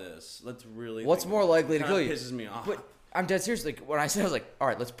about this. Let's really. What's think more about likely this. to It kill kinda you? Pisses me off. But I'm dead serious. Like when I said, I was like, all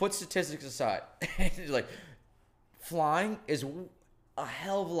right, let's put statistics aside. Like flying is a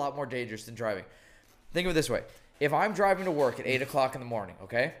hell of a lot more dangerous than driving. Think of it this way: if I'm driving to work at 8 o'clock in the morning,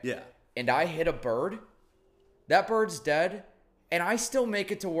 okay, yeah. and I hit a bird, that bird's dead, and I still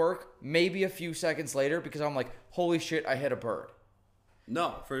make it to work maybe a few seconds later because I'm like, holy shit, I hit a bird.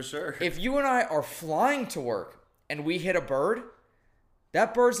 No, for sure. If you and I are flying to work and we hit a bird,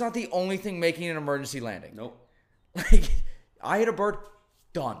 that bird's not the only thing making an emergency landing. Nope. Like, I hit a bird,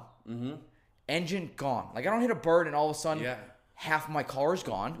 done. Engine gone. Like, I don't hit a bird and all of a sudden half my car's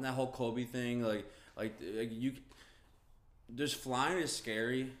gone. And that whole Kobe thing, like you, just flying is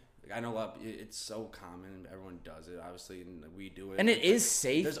scary. Like, I know it's so common. Everyone does it, obviously, and we do it. And it is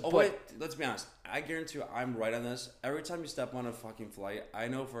safe. There's always, let's be honest. I guarantee you, I'm right on this. Every time you step on a fucking flight, I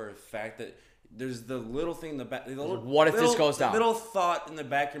know for a fact that there's the little thing in the back. What if this goes down? Little thought in the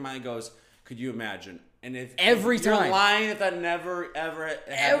back of your mind goes, "Could you imagine?" And if every you're time, lying if that never ever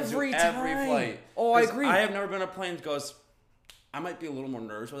happens every to time. every flight. Oh, I agree. I have never been on a plane that goes. I might be a little more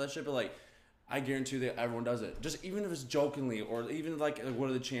nervous with that shit, but like, I guarantee you that everyone does it. Just even if it's jokingly or even like what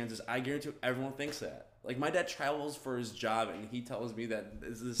are the chances? I guarantee you everyone thinks that. Like, my dad travels for his job and he tells me that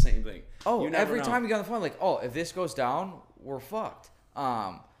it's the same thing. Oh, You never every know. time you get on the phone, like, oh, if this goes down, we're fucked.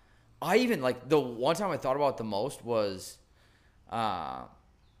 I even like the one time I thought about it the most was,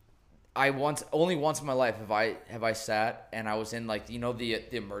 only once in my life have I sat and I was in like the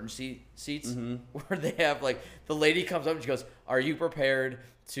emergency seats where they have like the lady comes up and she goes, "Are you prepared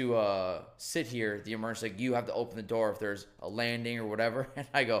to sit here?" The emergency, like, you have to open the door if there's a landing or whatever. And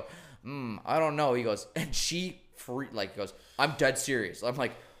I go, I don't know. He goes, and she goes, "I'm dead serious." I'm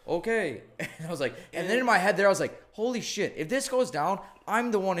like, okay. And I was like, and then in my head there I was like, holy shit, if this goes down,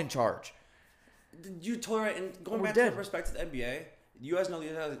 I'm the one in charge. You totally right. And going We're back dead. to the perspective of the NBA, you guys know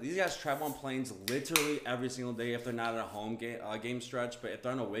these guys travel on planes literally every single day if they're not in a home game stretch. But if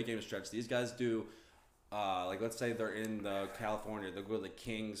they're on a away game stretch, these guys do, like, let's say they're in California, they'll go to the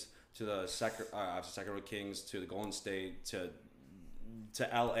Kings, to the Sacramento Kings, to the Golden State, to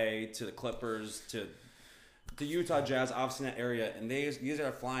LA, to the Clippers, to the Utah Jazz, obviously in that area, and these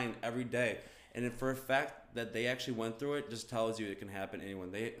are flying every day. And if for a fact that they actually went through it, just tells you it can happen to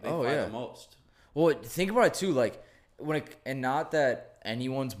anyone. They fly the most. Well, think about it too, like and not that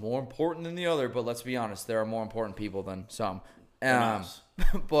anyone's more important than the other, but let's be honest, there are more important people than some.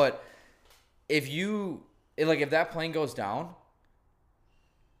 But if that plane goes down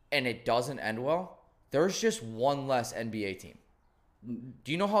and it doesn't end well, there's just one less NBA team.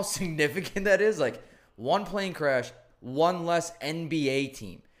 Do you know how significant that is? Like, one plane crash, one less NBA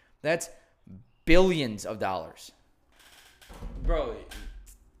team. That's billions of dollars. Bro,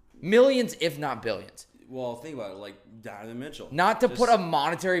 Millions, if not billions. well, think about it, like Donovan Mitchell. Not to put a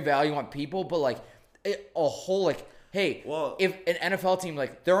monetary value on people, but like a whole, like, hey, Well, if an NFL team,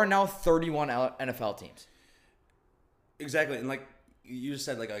 like, there are now 31 NFL teams. Exactly, and like you just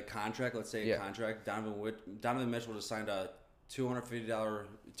said, like a contract. Let's say a Yeah. contract. Donovan Mitchell just signed a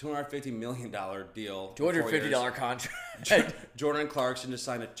 $250 million deal. for 4 years. $250 contract. Jordan Clarkson just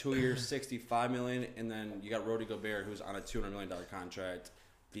signed a 2-year, $65 million, and then you got Rudy Gobert, who's on a $200 million contract,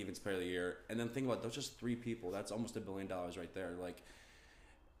 Defensive Player of the Year. And then think about it, those just three people. That's almost $1 billion right there. Like,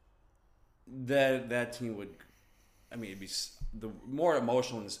 that team would. I mean, it'd be the more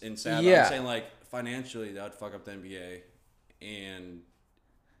emotional and sad. Yeah. I'm saying, like, financially, that would fuck up the NBA. And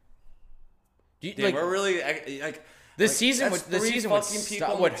we're really like This season that's would- the three season would fucking stop-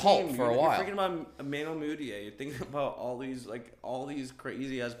 people on would the halt team. for a You're while. freaking about Emmanuel Mudiay. You're thinking about all these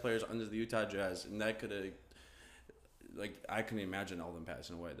crazy ass players under the Utah Jazz, and that could have, like, I couldn't imagine all of them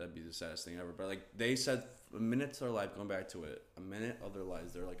passing away. That'd be the saddest thing ever. But like they said, a minute to their life, going back to it, a minute of their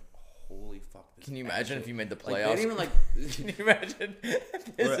lives, they're like, holy fuck. This Can you imagine if you made the like, playoffs? they didn't even like. Can you imagine?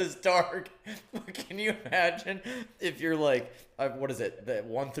 This is dark. But can you imagine if you're like, what is it? The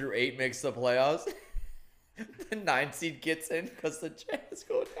 1 through 8 makes the playoffs. The 9 seed gets in because the Jazz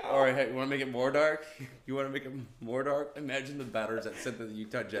go down. All right, hey, you want to make it more dark? You want to make it more dark? Imagine the batters that sent the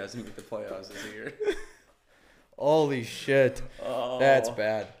Utah Jazz and make the playoffs this year. Holy shit. Oh. That's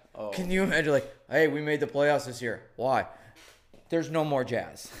bad. Oh. Can you imagine, like, hey, we made the playoffs this year. Why? There's no more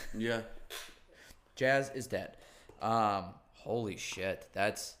Jazz. Yeah. Jazz is dead. Holy shit.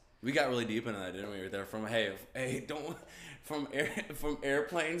 That's... We got really deep into that, didn't we? Right there, from from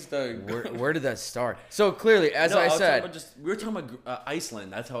airplanes to Where did that start? So clearly, as I said, we were talking about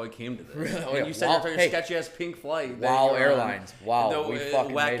Iceland. That's how it came to this. Really? Oh, And yeah. you said Wow. you're talking Hey. sketchy ass pink flight. that Wow you're on. Airlines. Wow, we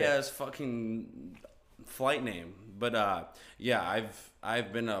fucking whack made it. ass fucking flight name. But yeah,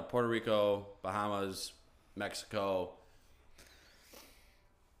 I've been to Puerto Rico, Bahamas, Mexico,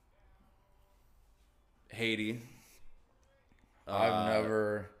 Haiti.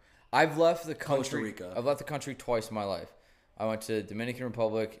 I've left the country. Costa Rica. I've left the country twice in my life. I went to Dominican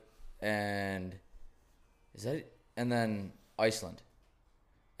Republic and then Iceland,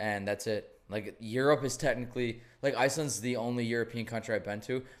 and that's it. Like, Europe is technically Like Iceland's the only European country I've been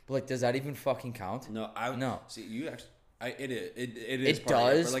to, but like, does that even fucking count? No. See, you actually, it is. It part of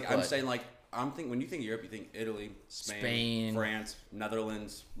Europe, does, but like I'm but- saying, like I'm thinking when you think Europe, you think Italy, Spain, France,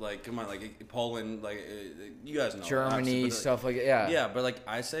 Netherlands. Like come on, like Poland. Like you guys know Germany, obviously, but, like, stuff like yeah. Yeah, but like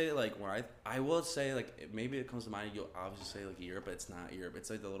I say, like when I will say like maybe it comes to mind. You'll obviously say like Europe, but it's not Europe. It's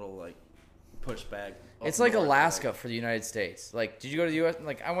like the little like pushback. It's like Alaska for the United States. Like, did you go to the U.S.?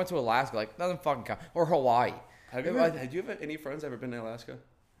 Like, I went to Alaska. Like, doesn't fucking count. Or Hawaii. Have you have any friends ever been to Alaska?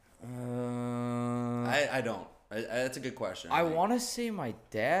 I don't. That's a good question. I want to say my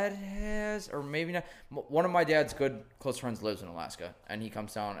dad has, or maybe not. One of my dad's good close friends lives in Alaska, and he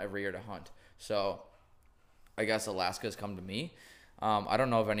comes down every year to hunt. So, I guess Alaska has come to me. I don't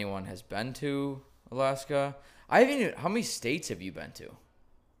know if anyone has been to Alaska. I haven't even. How many states have you been to?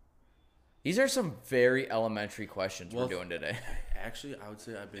 These are some very elementary questions we're doing today. Actually, I would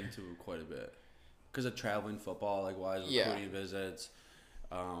say I've been to quite a bit because of traveling football, like wise recruiting visits,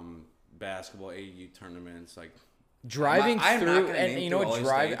 basketball, AU tournaments, like Driving I'm not through, gonna and name you know through all what? these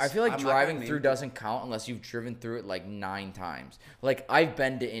Driving. I states. feel like I'm not gonna driving name through through- doesn't count unless you've driven through it like 9 times. Like I've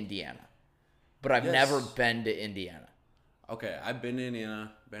been to Indiana, but I've Yes. never been to Indiana. Okay, I've been to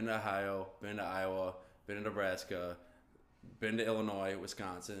Indiana, been to Ohio, been to Iowa, been to Nebraska, been to Illinois,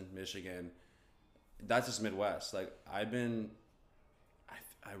 Wisconsin, Michigan. That's just Midwest. Like I've been,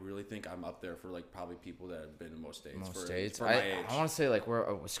 I really think I'm up there for like probably people that have been in most states. Most for, states. for my age. I want to say like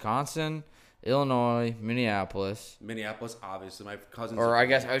we're Wisconsin, Illinois, Minneapolis, Minneapolis, obviously, my cousins. or I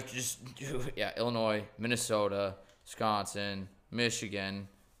guess I was just Illinois, Minnesota, Wisconsin, Michigan,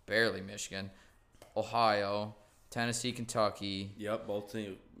 barely Michigan, Ohio, Tennessee, Kentucky, Yep, both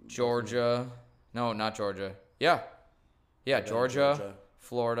teams. Georgia. No, not Georgia. Yeah, Georgia,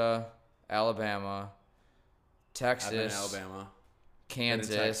 Florida, Alabama, I've Texas, been in Alabama, Kansas,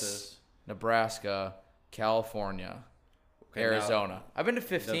 been in Texas, Nebraska, California, Okay, Arizona. I've been to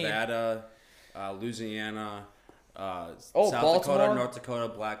 15. Nevada, Louisiana, South Baltimore, Dakota, North Dakota,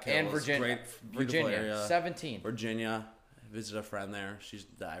 Black Hills, and Virginia. great, beautiful Virginia, area. 17. Virginia, visit a friend there. She's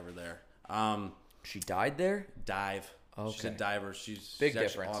a diver there. She died there? Dive. She's a Okay. diver. She's Big actually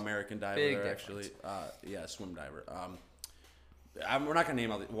difference. All-American diver Big there, difference. actually. Yeah, swim diver. We're not gonna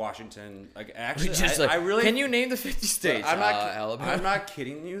name all the Washington. Like actually, Just I really. Can you name the 50 states? I'm not. Alabama. I'm not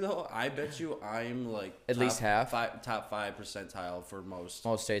kidding you though. I bet you I'm like At least half? top 5 percentile for most.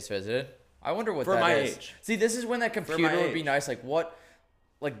 Most states visited. I wonder what For that my is. age. See, this is when that my computer would be age. nice. Like what?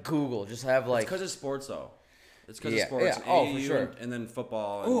 Like Google. Just have It's like. because of sports though. It's because Yeah, of sports. yeah. And Oh, for AAU sure. And then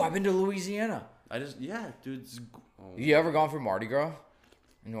football. And Oh, I've been to Louisiana. dude. You ever gone for Mardi Gras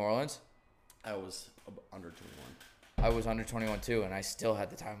in New Orleans? I was under 21. I was under 21 too, and I still had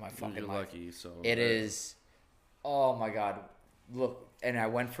the time of my fucking You're life. lucky. So It is, oh my god, look, and I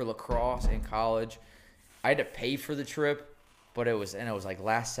went for lacrosse in college. I had to pay for the trip, but it was like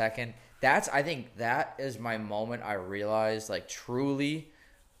last second. I think that is my moment. I realized like truly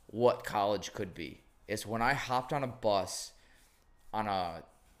what college could be. It's when I hopped on a bus on a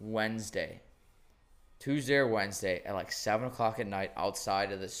Tuesday or Wednesday at like 7:00 at night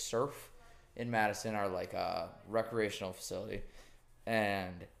outside of the surf in Madison, our like recreational facility,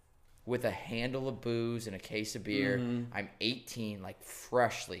 and with a handle of booze and a case of beer. I'm 18, like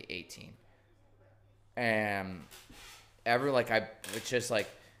freshly 18, and it's just like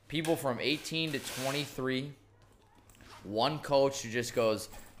people from 18 to 23. One coach who just goes,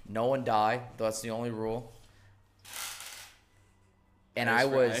 "No one die." That's the only rule. And I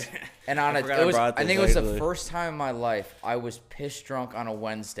was, and on it was, I think it was the first time in my life I was piss drunk on a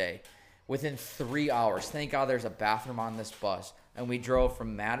Wednesday. Within 3 hours, thank God there's a bathroom on this bus, and we drove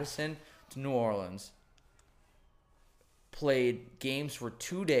from Madison to New Orleans. Played games for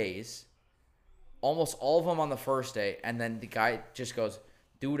 2 days, almost all of them on the first day, and then the guy just goes,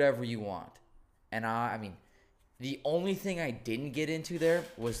 "Do whatever you want." And I mean, the only thing I didn't get into there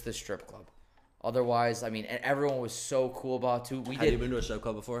was the strip club. Otherwise, I mean, and everyone was so cool about it too. Have you been to a strip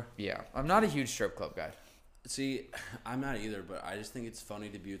club before? Yeah, I'm not a huge strip club guy. See, I'm not either, but I just think it's funny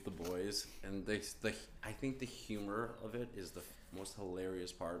to be with the boys, and I think the humor of it is the most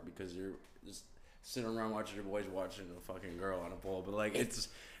hilarious part because you're just sitting around watching your boys watching a fucking girl on a pole, but like it's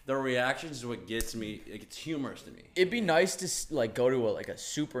the reactions is what gets me. Like, it's humorous to me. It'd be nice to like go to a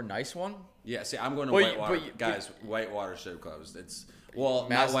super nice one. Yeah, see, I'm going to But Whitewater, you- guys. Whitewater strip clubs. It's not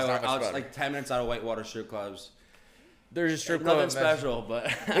Madison's not Whitewater. much It's better. like 10 minutes out of Whitewater strip clubs. There's a strip club. Nothing in Madison. special,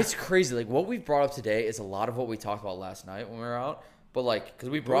 but It's crazy. Like what we've brought up today is a lot of what we talked about last night when we were out. But like, because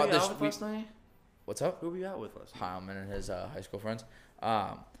we brought Who were you this. out with last night? What's up? Who were we out with last night? Hyman and his high school friends.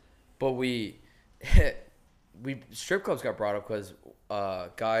 But we strip clubs got brought up because a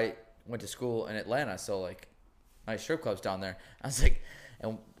guy went to school in Atlanta, so like nice strip clubs down there. I was like,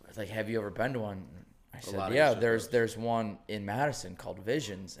 and like, have you ever been to one? I lot said, of yeah, strip clubs. there's one in Madison called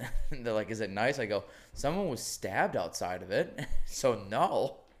Visions. And they're like, is it nice? I go, someone was stabbed outside of it. So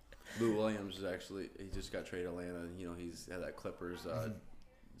no. Lou Williams is actually, he just got traded to Atlanta. You know, he's had that Clippers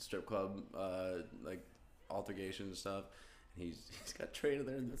strip club like altercation and stuff. He's got traded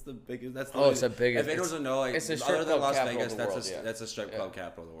there. That's the biggest. That's the Oh, it's the biggest. If anyone doesn't know, like it's the strip other than club Las capital Vegas, of the that's world, a yeah. that's a strip club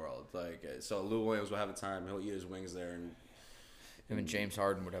capital of the world. Like so, Lou Williams will have a time. He'll eat his wings there. And Him and James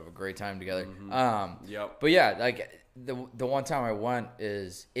Harden would have a great time together. Yep. But yeah, like the one time I went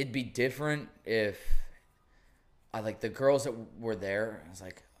is it'd be different if I like the girls that were there. I was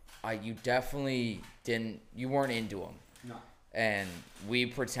like, you definitely you weren't into them. No. And we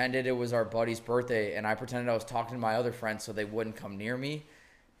pretended it was our buddy's birthday, and I pretended I was talking to my other friends so they wouldn't come near me.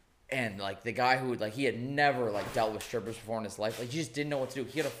 And like the guy who like he had never like dealt with strippers before in his life, like he just didn't know what to do.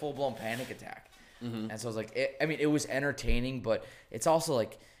 He had a full blown panic attack. And so I was like, it was entertaining, but it's also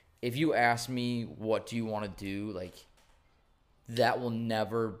like, if you ask me what do you want to do, like that will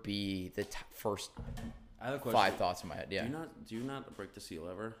never be the first I have a question. 5 thoughts in my head. Yeah. Do you not break the seal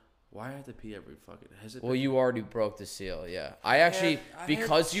ever? Why I have to pee every fucking? Has it? Well, you already broke the seal. Yeah. I actually I had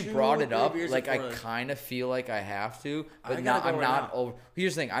because you 2 brought it up, beers like I before. kind of feel like I have to, but I not. gotta go I'm right not now. over.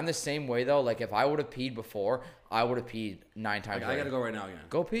 Here's the thing. I'm the same way though. Like if I would have peed before, I would have peed 9 times. I later. gotta go right now again.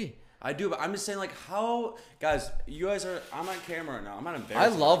 Go pee. I do, but I'm just saying, like, how, guys, you guys are. I'm on camera right now. I'm not I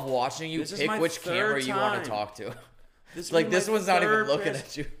embarrassed. love watching you This is pick my which camera third you want time. to talk to. This Like is this my one's not even third looking piss.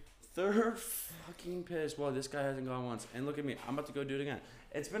 at you. Third fucking piss. Well, this guy hasn't gone once. And look at me. I'm about to go do it again.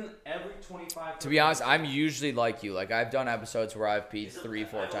 It's been every 25. To be honest, I'm usually like you. Like I've done episodes where I've peed 3,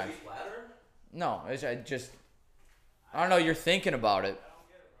 4 times. No, I don't know. You're thinking about it.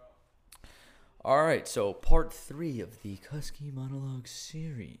 All right, so part 3 of the Kusky Monologue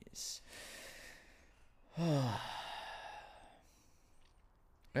series. Yeah,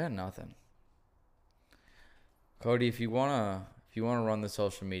 nothing. Cody, if you wanna run the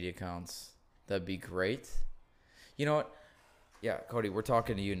social media accounts, that'd be great. You know what? Yeah, Cody, we're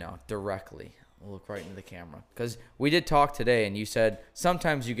talking to you now directly. We'll look right into the camera because we did talk today, and you said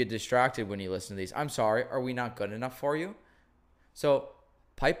sometimes you get distracted when you listen to these. I'm sorry. Are we not good enough for you? So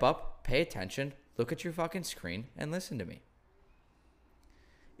pipe up, pay attention, look at your fucking screen, and listen to me.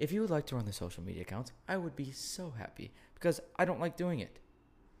 If you would like to run the social media accounts, I would be so happy because I don't like doing it.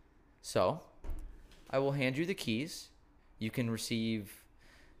 So I will hand you the keys. You can receive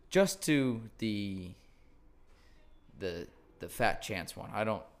just to the fat chance one. I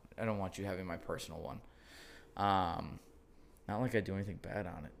don't want you having my personal one. Not like I do anything bad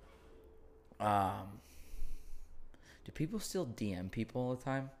on it. Do people still DM people all the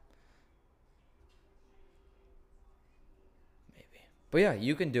time? Maybe. But yeah,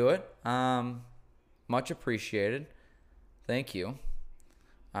 you can do it. Much appreciated. Thank you.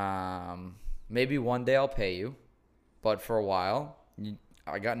 Maybe one day I'll pay you, but for a while,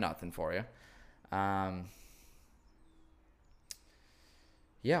 I got nothing for you.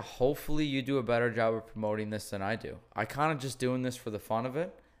 Yeah, hopefully you do a better job of promoting this than I do. I kind of just doing this for the fun of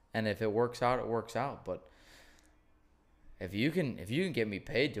it, and if it works out, it works out. But if you can get me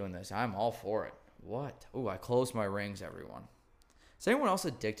paid doing this, I'm all for it. What? Ooh, I closed my rings, everyone. Is anyone else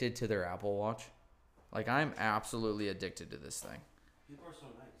addicted to their Apple Watch? Like, I'm absolutely addicted to this thing. People are so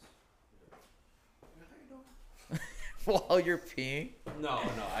nice. While you're peeing? No.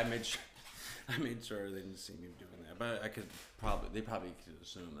 I made sure they didn't see me doing that, but they probably could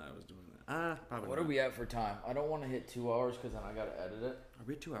assume that I was doing that. Probably. What not. are we at for time? I don't want to hit 2 hours because then I gotta edit it. Are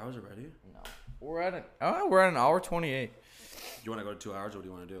we at 2 hours already? No, we're at an hour 28. Do you want to go to 2 hours, or what do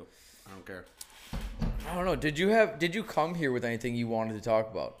you want to do? I don't care. I don't know. Did you come here with anything you wanted to talk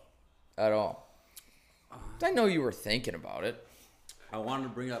about at all? I know you were thinking about it. I wanted to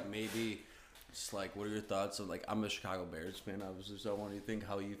bring up maybe just like, what are your thoughts on, like, I'm a Chicago Bears fan, obviously, so I want to think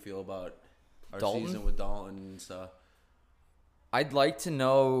how you feel about our Dalton? season with Dalton and stuff. I'd like to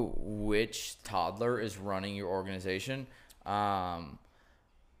know which toddler is running your organization.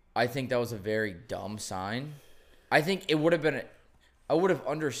 I think that was a very dumb sign. I think it would have been. I would have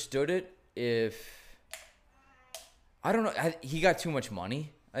understood it if. I don't know. He got too much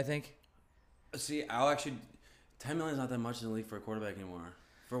money, I think. See, $10 million is not that much in the league for a quarterback anymore.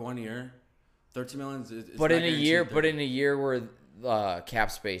 For 1 year, $13 million is But not in a year, guaranteed. but in a year where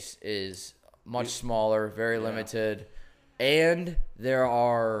cap space is much smaller, very limited, and there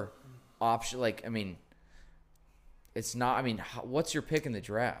are options. Like, I mean, it's not. I mean, what's your pick in the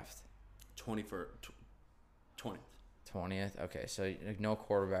draft? 20th. 20th. Okay, so no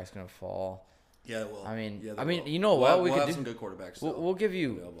quarterback's gonna fall. Yeah, well. I mean, yeah, you know what? We'll we could have do. some good quarterbacks. Still We'll give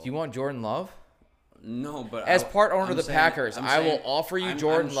you. available. Do you want Jordan Love? No, but As part owner I'm of the saying- Packers, I'm I will saying- offer you I'm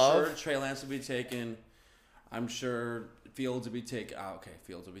Jordan Love. Sure Trey Lance will be taken. I'm sure Fields will be taken. Oh, okay,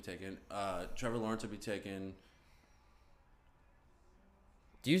 Fields will be taken. Trevor Lawrence will be taken.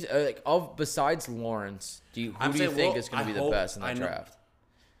 Do you besides Lawrence? Who do you think is going to be the best in that draft?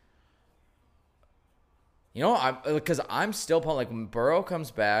 You know, because I'm still pumped. Like when Burrow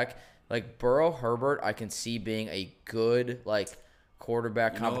comes back, like Burrow Herbert, I can see being a good like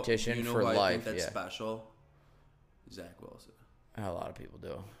quarterback competition for life. I think that's special. Zach Wilson. A lot of people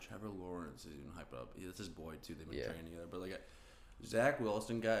do. Trevor Lawrence is even hyped up. That's his boy too. They've been training together. But like Zach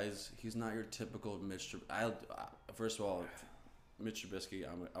Wilson, guys, he's not your typical Mitch. First of all, Mitch Trubisky.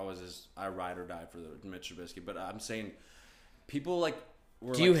 I ride or die for the Mitch Trubisky. But I'm saying people like.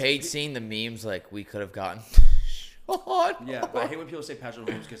 Do you hate seeing the memes like we could have gotten? Yeah, but I hate when people say Patrick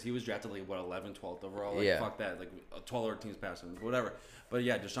Mahomes because he was drafted like 11th, 12th overall. Like fuck that. Like 12 other teams passed him, whatever. But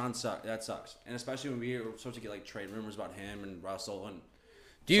yeah, Deshaun sucks. That sucks, and especially when we were supposed to get like trade rumors about him and Russell and.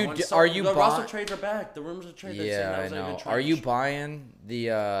 Are you the Russell trades are back? The rumors of trade. Yeah, I know. Are you buying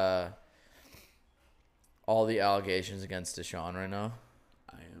the all the allegations against Deshaun right now?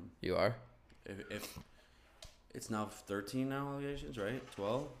 I am. You are. If it's now 13 now allegations, right?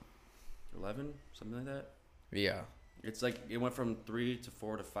 12, 11, something like that. Yeah. It's like it went from 3 to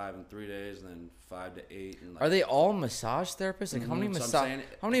 4 to 5 in 3 days, and then 5 to 8. And like, are they all massage therapists? Like how many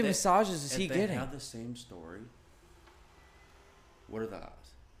massages is he getting? If they have the same story, what are the odds?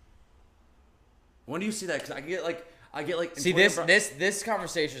 When do you see that? Because I get like. See this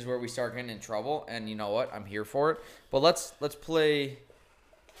conversation is where we start getting in trouble, and you know what? I'm here for it. But let's play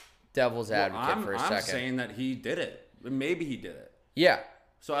devil's advocate for a second. I'm saying that he did it. Maybe he did it. Yeah.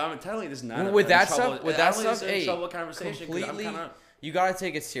 So I'm telling you this is not with that stuff. Hey, trouble conversation. Completely, you gotta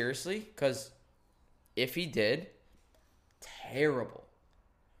take it seriously because if he did, terrible.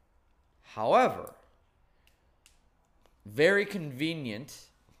 However, very convenient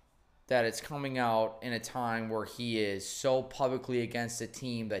that it's coming out in a time where he is so publicly against a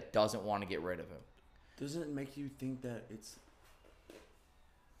team that doesn't want to get rid of him. Doesn't it make you think that it's...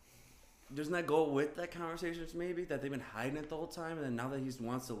 Doesn't that go with that conversation maybe? That they've been hiding it the whole time, and then now that he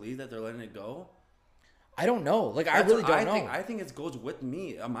wants to leave, that they're letting it go? I don't know. Like, I really don't know. I think it goes with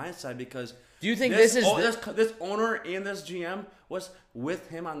me on my side because... Do you think this owner and this GM was with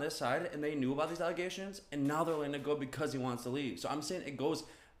him on this side, and they knew about these allegations, and now they're letting it go because he wants to leave. So I'm saying it goes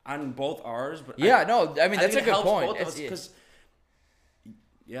on both ours. But yeah, I mean, that's a good point.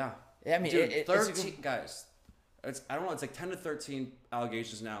 Yeah. I mean, dude, 13 guys. I don't know. It's like 10 to 13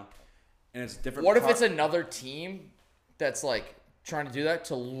 allegations now. And it's different. What if it's another team that's like trying to do that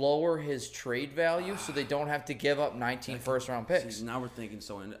to lower his trade value so they don't have to give up 19 first-round picks? See, now we're thinking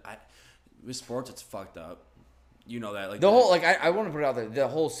so. With sports, it's fucked up. You know that. Like the whole I want to put it out there. The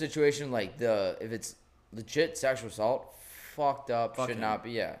whole situation, like if it's legit sexual assault, fucked up. Should not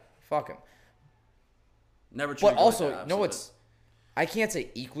be. Yeah, fuck him. Never. But also, I can't say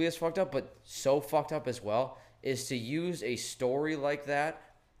equally as fucked up, but so fucked up as well is to use a story like that.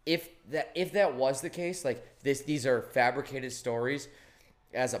 If that was the case, like these are fabricated stories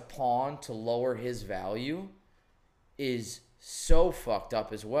as a pawn to lower his value is so fuckt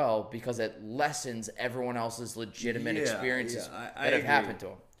up as well because it lessens everyone else's legitimate experiences that have happened to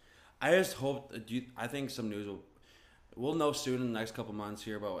him. I just hope I think some news we'll know soon in the next couple months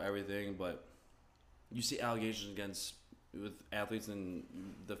here about everything, but you see allegations with athletes in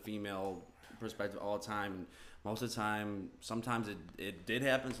the female perspective all the time, and most of the time, sometimes it did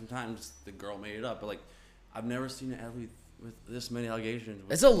happen. Sometimes the girl made it up. But, like, I've never seen an athlete with this many allegations.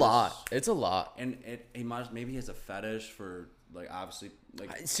 It's a lot. It's a lot. And maybe he has a fetish for, like, obviously.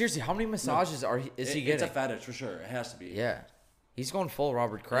 Like, seriously, how many massages is he getting? It's a fetish for sure. It has to be. Yeah. He's going full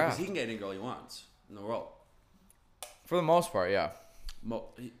Robert Kraft. Because he can get any girl he wants in the world. For the most part, yeah.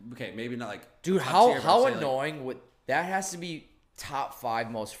 Okay, maybe not like... Dude, how annoying would... That has to be top 5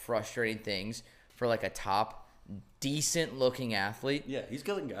 most frustrating things for, like, a top... decent looking athlete. Yeah, he's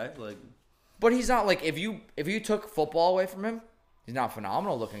killing guys. Like, but he's not like if you took football away from him, he's not a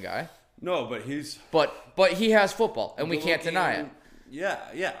phenomenal looking guy. No, but he's but he has football, and we can't deny it. Yeah,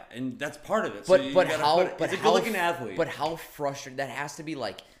 and that's part of it. He's a good looking athlete. But how frustrating that has to be,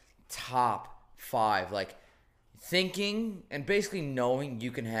 like top 5, like thinking and basically knowing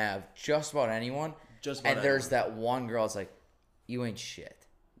you can have just about anyone. There's that one girl. It's like you ain't shit.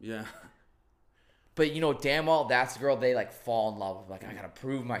 Yeah. But you know damn well that's the girl they like fall in love with. Like I gotta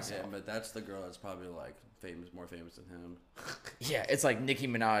prove myself. Yeah, but that's the girl that's probably like more famous than him. Yeah, it's like Nicki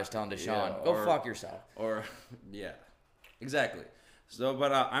Minaj telling Deshaun, "Go fuck yourself." Or yeah, exactly. So,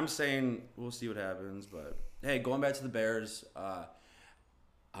 but I'm saying we'll see what happens. But hey, going back to the Bears,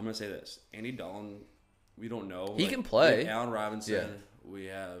 I'm gonna say this: Andy Dalton, we don't know. He can play. We have Allen Robinson. Yeah. We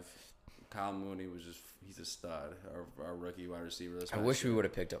have Kyle Mooney, he's a stud. Our rookie wide receiver. I wish we would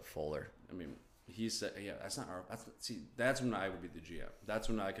have picked up Fuller. I mean, he said, yeah, that's not our. That's when I would be the GM. That's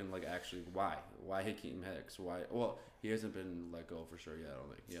when I can actually why Hakeem Hicks? Why? Well, he hasn't been let go for sure yet. I don't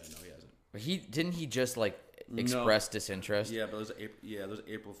think. Yeah, no, he hasn't. But he just express disinterest? Yeah, but those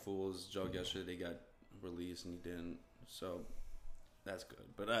April Fools joke yesterday. They got released and he didn't. So that's good.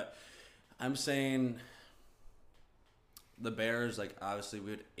 But I'm saying the Bears, obviously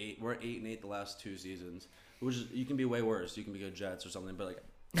we're 8-8 the last 2 seasons, which is, you can be way worse. You can be good Jets or something. But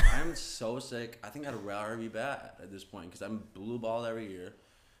I'm so sick. I think I'd rather be bad at this point because I'm blue balled every year.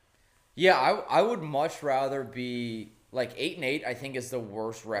 Yeah, I would much rather be 8-8. I think is the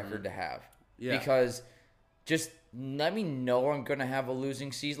worst record to have. Yeah. Because just let me know I'm gonna have a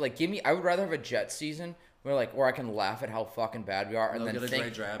losing season. I would rather have a Jet season where I can laugh at how fucking bad we are and then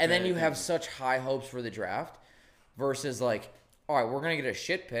think, and then you have such high hopes for the draft, versus all right, we're gonna get a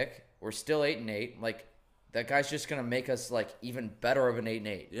shit pick. We're still 8-8. That guy's just gonna make us even better of an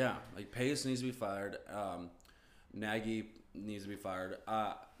 8-8. Yeah, Pace needs to be fired. Nagy needs to be fired.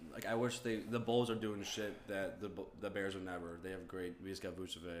 I wish the Bulls are doing shit that the Bears would never. They have great. We just got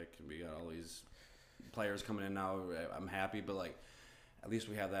Vucevic. We got all these players coming in now. I'm happy, but at least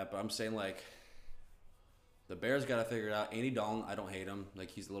we have that. But I'm saying the Bears got to figure it out. Andy Dalton, I don't hate him.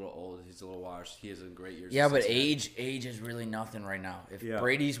 He's a little old. He's a little washed. He has a great year. Yeah, but age is really nothing right now. If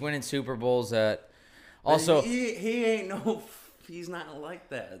Brady's winning Super Bowls also he ain't no. He's not like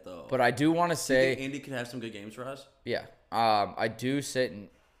that though. But I do want to say Andy could have some good games for us. Yeah, I do sit.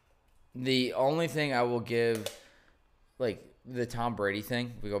 The only thing I will give, the Tom Brady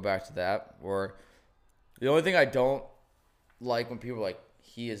thing, we go back to that. Or the only thing I don't like when people are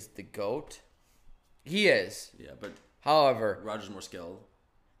he is the GOAT. He is. Yeah, but however, Rodgers more skilled.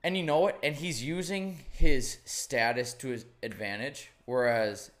 And you know what? And he's using his status to his advantage.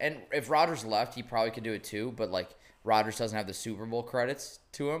 Whereas, and if Rodgers left, he probably could do it too. But Rodgers doesn't have the Super Bowl credits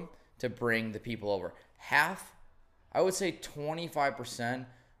to him to bring the people over. I would say 25%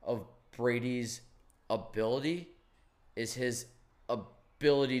 of Brady's ability is his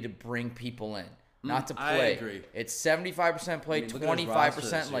ability to bring people in, not to play. I agree. It's 75% play,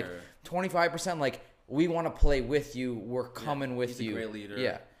 25% 25% we want to play with you. We're coming with he's you. He's a great leader.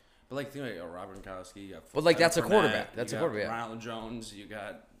 Yeah. But Robert Gronkowski, you got but that's a quarterback. That's a quarterback. Ronald Jones, you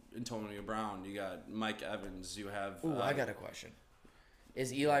got Antonio Brown, you got Mike Evans, you have. Ooh, I got a question.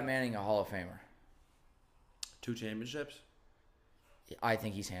 Is Eli Manning a Hall of Famer? 2 championships? I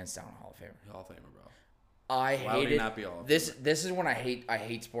think he's hands down a Hall of Famer. Hall of Famer, bro. I Why hate would he it. not be Hall of This is when I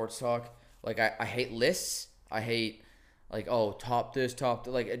hate sports talk. I hate lists. I hate top this, top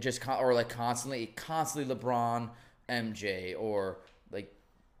constantly LeBron, MJ, or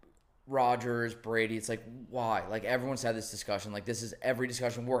Rodgers, Brady. It's why? Everyone's had this discussion. This is every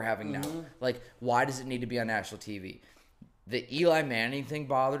discussion we're having now. Why does it need to be on national TV? The Eli Manning thing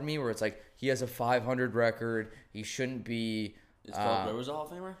bothered me, where it's he has a 500 record. He shouldn't be. Is Philip Rivers a Hall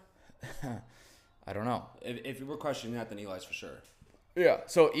of Famer? I don't know. If you were questioning that, then Eli's for sure. Yeah.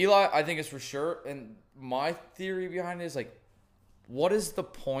 So Eli, I think is for sure. And my theory behind it is what is the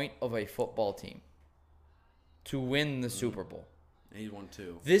point of a football team? To win the Super Bowl. And he won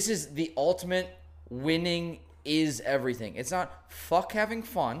 2. This is the ultimate. Winning is everything. It's not fuck having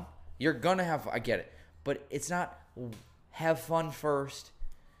fun. You're gonna have. I get it, but it's not have fun first,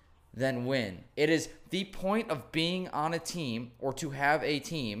 then win. It is the point of being on a team or to have a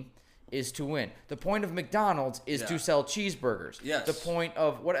team is to win. The point of McDonald's is to sell cheeseburgers. Yes. The point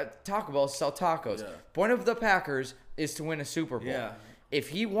of Taco Bell is to sell tacos. Yeah. Point of the Packers is to win a Super Bowl. Yeah. If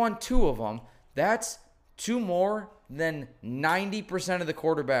he won 2 of them, that's 2 more than 90% of the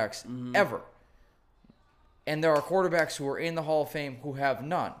quarterbacks ever. And there are quarterbacks who are in the Hall of Fame who have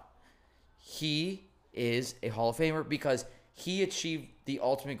none. He is a Hall of Famer because he achieved the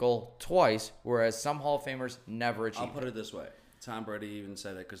ultimate goal twice, whereas some Hall of Famers never achieved. I'll put it this way. Tom Brady even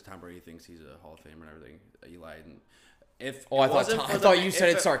said it because Tom Brady thinks he's a Hall of Famer and everything. Eli didn't. I thought you said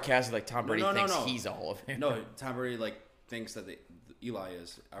it sarcastically, Tom Brady thinks he's a Hall of Famer. No, Tom Brady thinks that Eli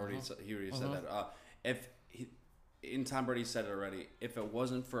is. He already said that. Tom Brady said it already. If it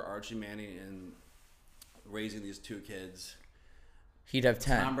wasn't for Archie Manning and raising these 2 kids, he'd have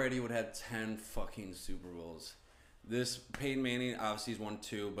 10. Tom Brady would have 10 fucking Super Bowls. This Peyton Manning obviously he's won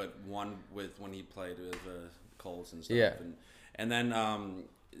 2, but one with when he played with the Colts and stuff. Yeah. And then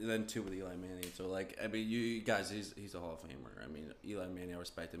then 2 with Eli Manning. So like, I mean, you guys, he's a Hall of Famer. I mean, Eli Manning, I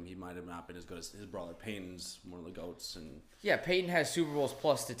respect him. He might have not been as good as his brother Peyton's one of the goats. And Yeah, Peyton has Super Bowls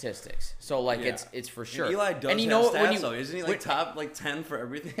plus statistics, so like Yeah. it's for sure. And Eli does and you have know stats, when you, though. Isn't he like top like 10 for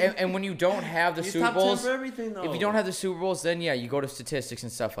everything? and when you don't have the He's Super top 10 Bowls, for everything, though. if you don't have the Super Bowls, then yeah, you go to statistics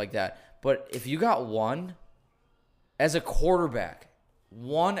and stuff like that. But if you got one as a quarterback,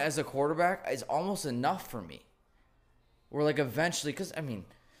 is almost enough for me. Or like eventually, because I mean,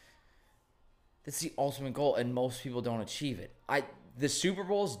 that's the ultimate goal, and most people don't achieve it. The Super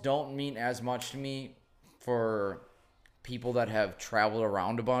Bowls don't mean as much to me for people that have traveled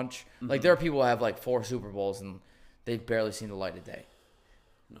around a bunch. Like there are people who have like 4 Super Bowls and they've barely seen the light of day.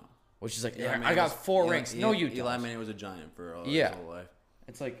 No. Which is like, Eli I Manning got was- 4 Eli- rings. No, you Eli don't. Manning was a giant for Yeah. his whole life.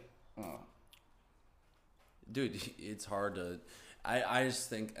 It's like, Dude, it's hard to. I just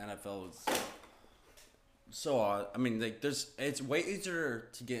think NFL is so odd. I mean, like, it's way easier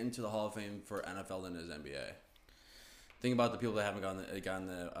to get into the Hall of Fame for NFL than it is NBA. Think about the people that haven't gotten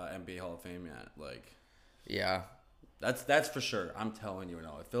the NBA Hall of Fame yet. Like, yeah. that's for sure. I'm telling you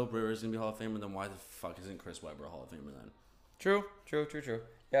now. If Philip Rivers is gonna be Hall of Famer, then why the fuck isn't Chris Webber a Hall of Famer then? True.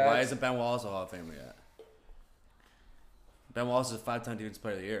 Yeah. Why isn't Ben Wallace a Hall of Famer yet? Ben Wallace is a 5-time Defensive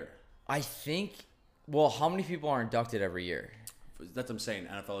Player of the Year. I think, well, how many people are inducted every year? That's what I'm saying.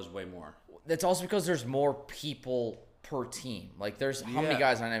 NFL is way more. That's also because there's more people per team. Like, there's how many Yeah.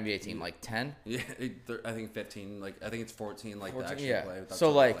 guys on an NBA team? Like 10? Yeah, I think 15. Like I think it's 14. Like 14? the actual Yeah. play. without So,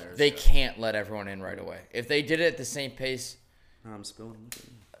 some like, players, they yeah. can't let everyone in right away. If they did it at the same pace I'm spilling.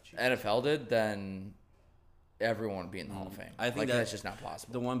 NFL did, then everyone would be in the Hall of Fame. I think like, that- that's just not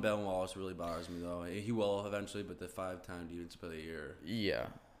possible. The one Ben Wallace really bothers me though. He will eventually, but the 5-time Defensive Player of the Year. Yeah.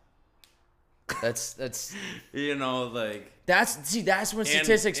 That's You know, like that's when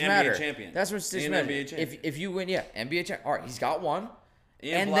statistics NBA matter. champion. That's when statistics And matter. NBA champion. If you win, yeah, NBA champion. All right, he's got one,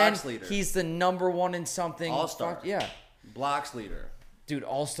 and then blocks leader, he's the number one in something. All-Star. Fuck, yeah, blocks leader. dude,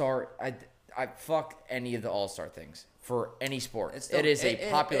 All-Star. I fuck any of the All-Star things for any sport. It's It is a it-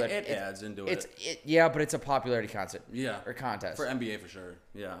 popular. It adds into it. Yeah, but it's a popularity concept. Yeah, or contest for NBA for sure.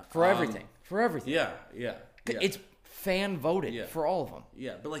 Yeah, for everything. For everything. Yeah. It's fan voted Yeah. for all of them.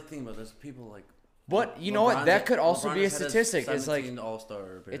 Yeah, but like think about this, people like. But you know what? That could also be a statistic. It's like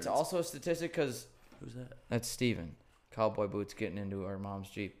All-Star. it's also a statistic because Who's that? that's Steven. Cowboy boots getting into our mom's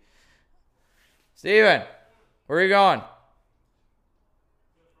Jeep. Steven, where are you going?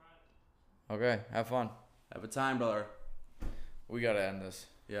 Okay, have fun. Have a time, brother. We gotta end this.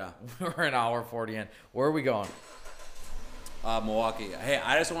 Yeah. We're an hour 40 in. Where are we going? Milwaukee. Hey,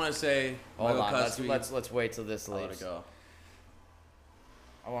 I just want to say, Hold Michael on. Cusby, Let's wait till this I'll let it leaves. go.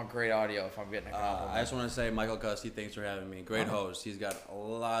 I want great audio if I'm getting a compliment. I just want to say, Michael Cusby, thanks for having me. Great host. He's got a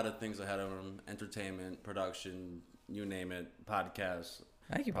lot of things ahead of him: entertainment, production, you name it, podcasts.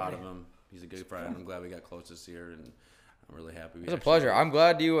 Thank you, Proud buddy. of him. He's a good friend. I'm glad we got close this year, and I'm really happy. It's a pleasure. I'm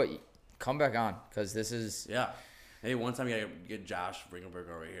glad you come back on because this is. Yeah. Hey, one time you gotta get Josh Ringelberg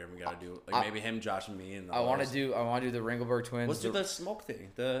over here. We gotta do like maybe him, Josh, and me. And the I want to host. do the Ringelberg twins. Let's do the smoke thing.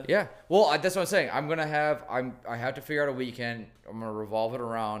 Yeah. Well, that's what I'm saying. I have to figure out a weekend. I'm gonna revolve it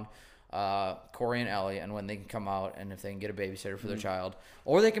around Corey and Ellie, and when they can come out, and if they can get a babysitter for their child,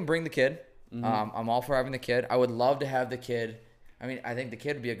 or they can bring the kid. I'm all for having the kid. I would love to have the kid. I mean, I think the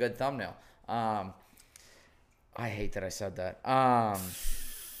kid would be a good thumbnail. I hate that I said that.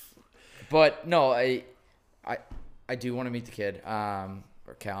 But no, I do want to meet the kid,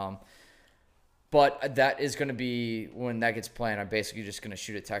 or Callum. But that is going to be, when that gets planned, I'm basically just going to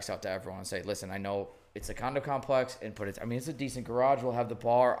shoot a text out to everyone and say, listen, I know it's a condo complex, it's a decent garage. We'll have the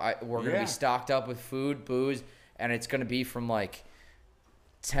bar. We're going to be stocked up with food, booze, and it's going to be from like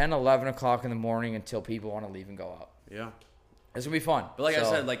 10, 11 o'clock in the morning until people want to leave and go out. Yeah. It's going to be fun. But like I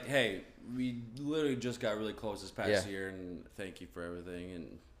said, like, hey, we literally just got really close this past Yeah. year, and thank you for everything. And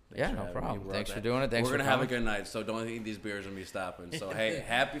thanks Yeah, for no having me. problem. We're Thanks out for there. doing it. Thanks We're for gonna have a coming. good night, so don't think these beers are gonna be stopping. So hey,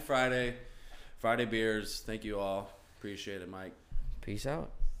 happy Friday, Friday beers. Thank you all. Appreciate it, Mike. Peace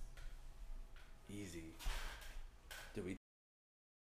out. Easy. Did we